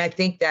 And I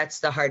think that's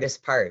the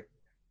hardest part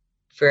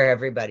for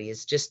everybody,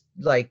 is just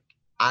like,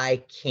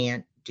 I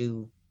can't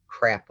do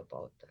crap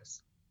about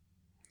this.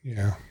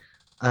 Yeah.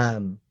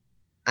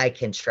 I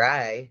can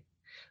try,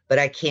 but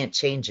I can't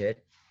change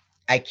it.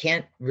 I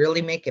can't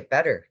really make it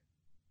better.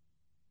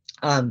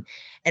 And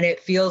it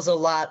feels a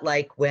lot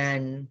like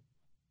when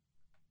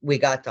we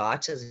got the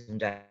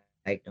autism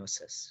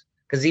diagnosis,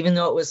 because even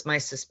though it was my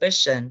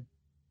suspicion,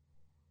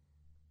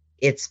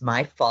 it's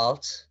my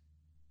fault.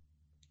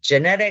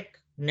 Genetic,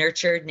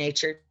 nurtured,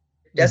 nature,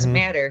 doesn't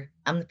matter.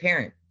 I'm the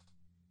parent.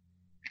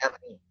 Not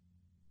me.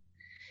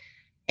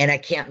 And I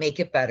can't make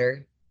it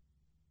better.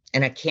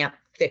 And I can't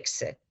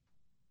fix it.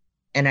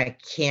 And I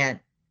can't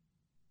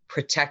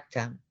protect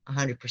them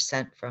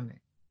 100% from it.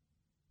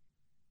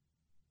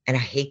 And I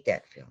hate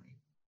that feeling.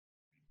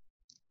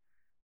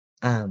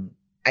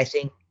 I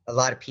think a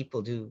lot of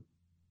people do.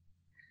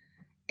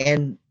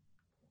 And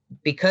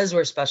because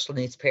we're special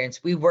needs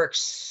parents, we work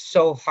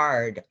so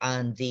hard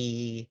on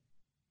the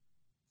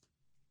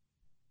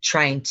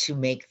trying to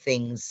make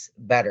things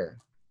better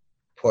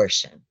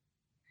portion,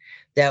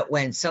 that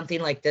when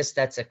something like this,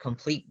 that's a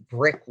complete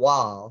brick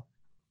wall,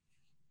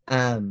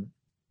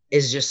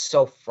 is just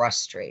so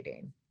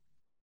frustrating,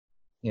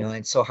 you know,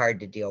 and so hard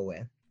to deal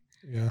with.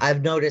 Yeah.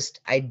 I've noticed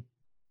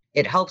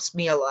it helps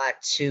me a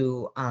lot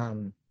to,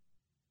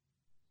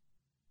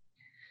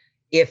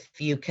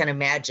 if you can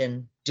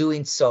imagine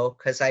doing so,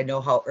 because I know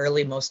how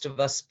early most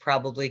of us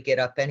probably get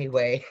up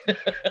anyway,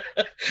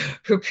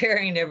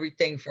 preparing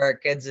everything for our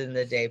kids in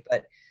the day.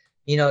 But,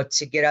 you know,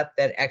 to get up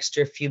that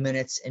extra few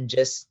minutes and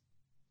just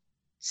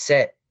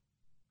sit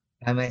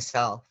by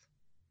myself.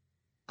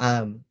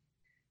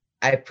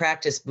 I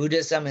practice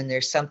Buddhism, and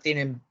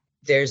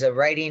there's a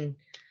writing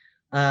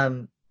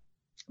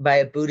by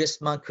a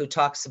Buddhist monk who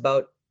talks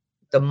about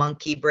the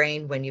monkey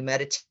brain when you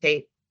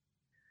meditate.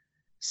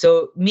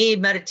 So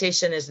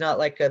meditation is not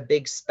like a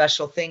big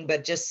special thing,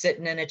 but just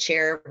sitting in a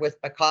chair with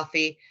my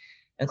coffee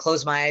and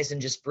close my eyes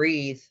and just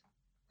breathe.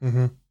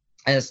 Mm-hmm.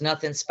 And it's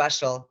nothing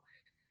special.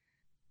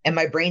 And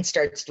my brain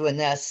starts doing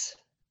this.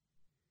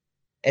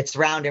 It's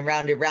round and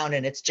round and round,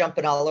 and it's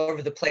jumping all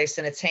over the place,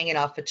 and it's hanging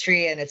off a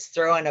tree, and it's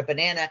throwing a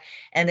banana.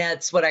 And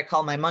that's what I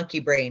call my monkey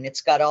brain. It's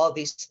got all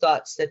these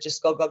thoughts that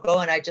just go,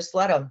 and I just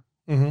let them.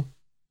 Mm-hmm.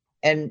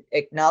 And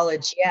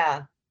acknowledge,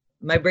 yeah,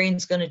 my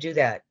brain's going to do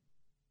that.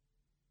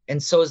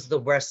 And so is the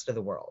rest of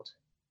the world.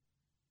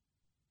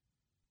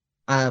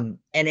 And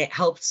it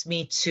helps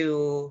me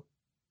to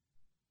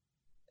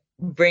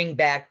bring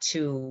back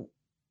to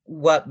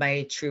what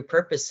my true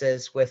purpose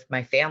is with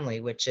my family,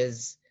 which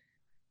is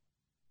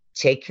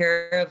take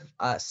care of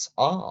us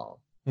all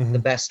the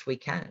best we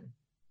can.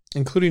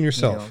 Including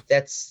yourself. You know,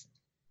 that's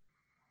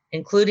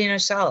including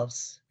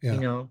ourselves, yeah. You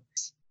know.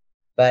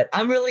 But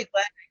I'm really glad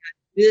I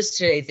got to do this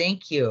today.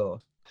 Thank you.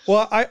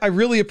 Well, I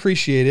really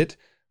appreciate it.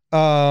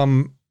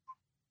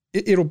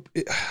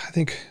 I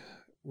think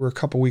we're a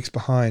couple weeks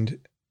behind,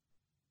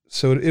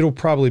 so it'll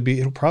probably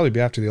be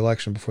after the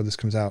election before this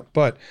comes out.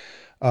 But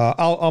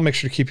I'll make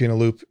sure to keep you in a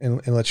loop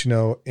and let you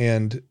know.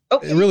 And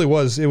okay. It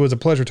was a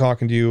pleasure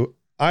talking to you.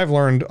 I've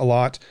learned a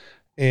lot,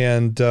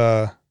 and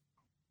I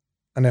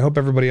hope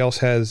everybody else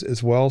has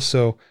as well.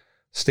 So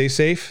stay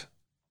safe,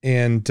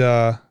 and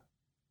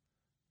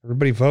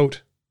everybody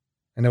vote.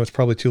 I know it's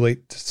probably too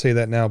late to say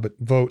that now, but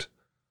vote.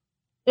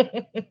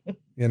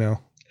 You know.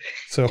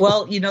 So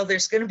well, you know,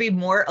 there's going to be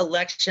more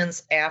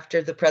elections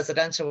after the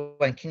presidential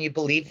one. Can you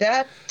believe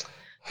that?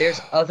 There's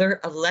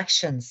other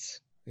elections.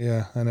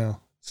 Yeah, I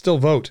know. Still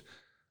vote.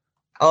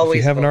 Always.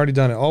 If you haven't already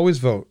done it, always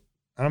vote.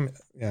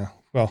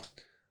 Well,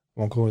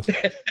 won't go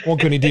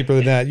any deeper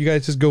than that. You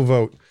guys just go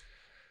vote.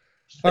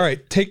 All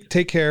right,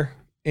 take care,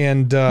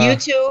 and you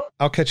too.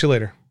 I'll catch you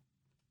later.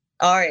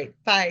 All right,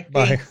 bye.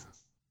 Bye. Thanks.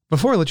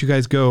 Before I let you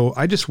guys go,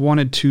 I just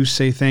wanted to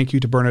say thank you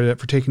to Bernadette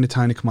for taking the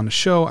time to come on the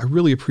show. I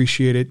really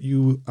appreciate it.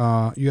 You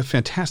have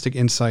fantastic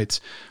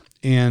insights,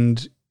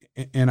 and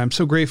I'm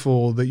so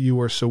grateful that you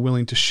are so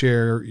willing to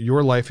share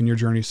your life and your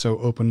journey so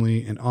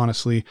openly and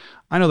honestly.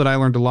 I know that I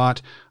learned a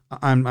lot.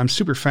 I'm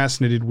super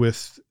fascinated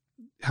with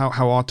how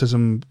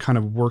autism kind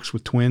of works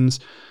with twins.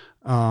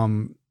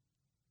 And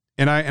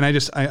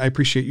I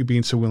appreciate you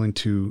being so willing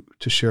to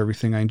share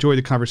everything. I enjoyed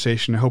the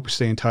conversation. I hope we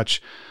stay in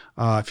touch.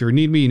 If you ever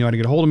need me, you know how to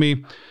get a hold of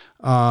me.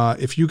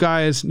 If you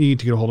guys need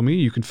to get a hold of me,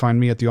 you can find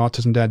me at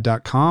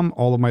theautismdad.com.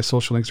 All of my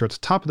social links are at the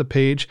top of the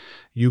page.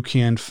 You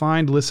can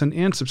find, listen,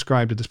 and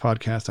subscribe to this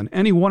podcast on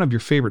any one of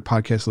your favorite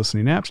podcast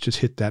listening apps. Just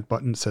hit that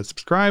button that says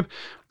subscribe.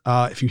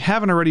 If you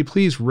haven't already,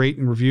 please rate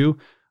and review.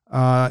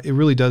 It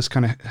really does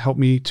kind of help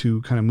me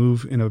to kind of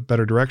move in a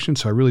better direction.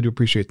 So I really do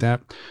appreciate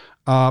that.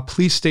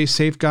 Please stay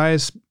safe,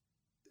 guys.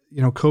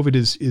 You know, COVID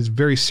is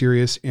very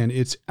serious and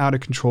it's out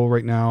of control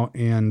right now.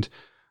 And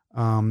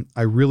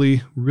I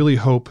really, really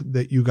hope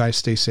that you guys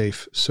stay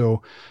safe.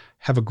 So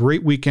have a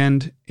great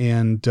weekend,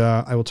 and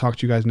I will talk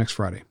to you guys next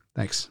Friday.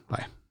 Thanks.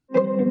 Bye.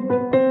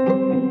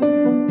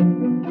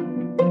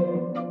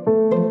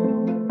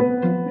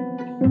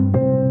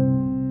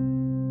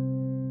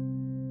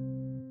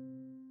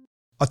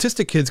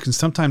 Autistic kids can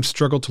sometimes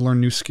struggle to learn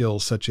new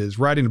skills such as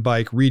riding a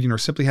bike, reading, or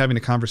simply having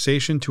a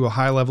conversation to a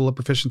high level of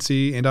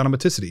proficiency and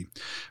automaticity.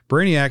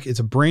 Brainiac is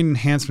a brain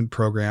enhancement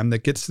program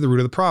that gets to the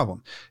root of the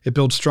problem. It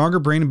builds stronger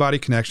brain and body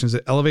connections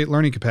that elevate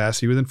learning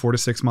capacity within 4 to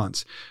 6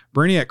 months.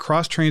 Brainiac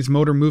cross-trains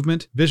motor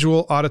movement,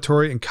 visual,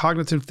 auditory, and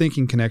cognitive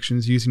thinking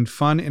connections using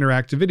fun,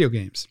 interactive video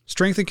games.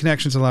 Strength and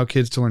connections allow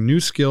kids to learn new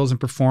skills and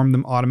perform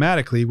them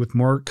automatically with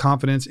more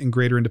confidence and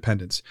greater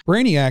independence.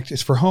 Brainiac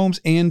is for homes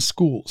and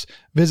schools.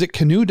 Visit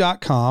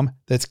Kinuu.com,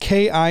 that's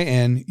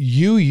KINUU.com,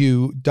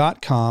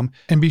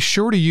 and be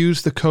sure to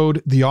use the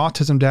code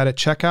TheAutismDad at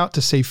checkout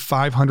to save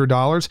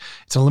 $500.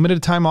 It's a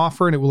limited time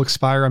offer and it will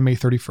expire on May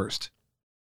 31st.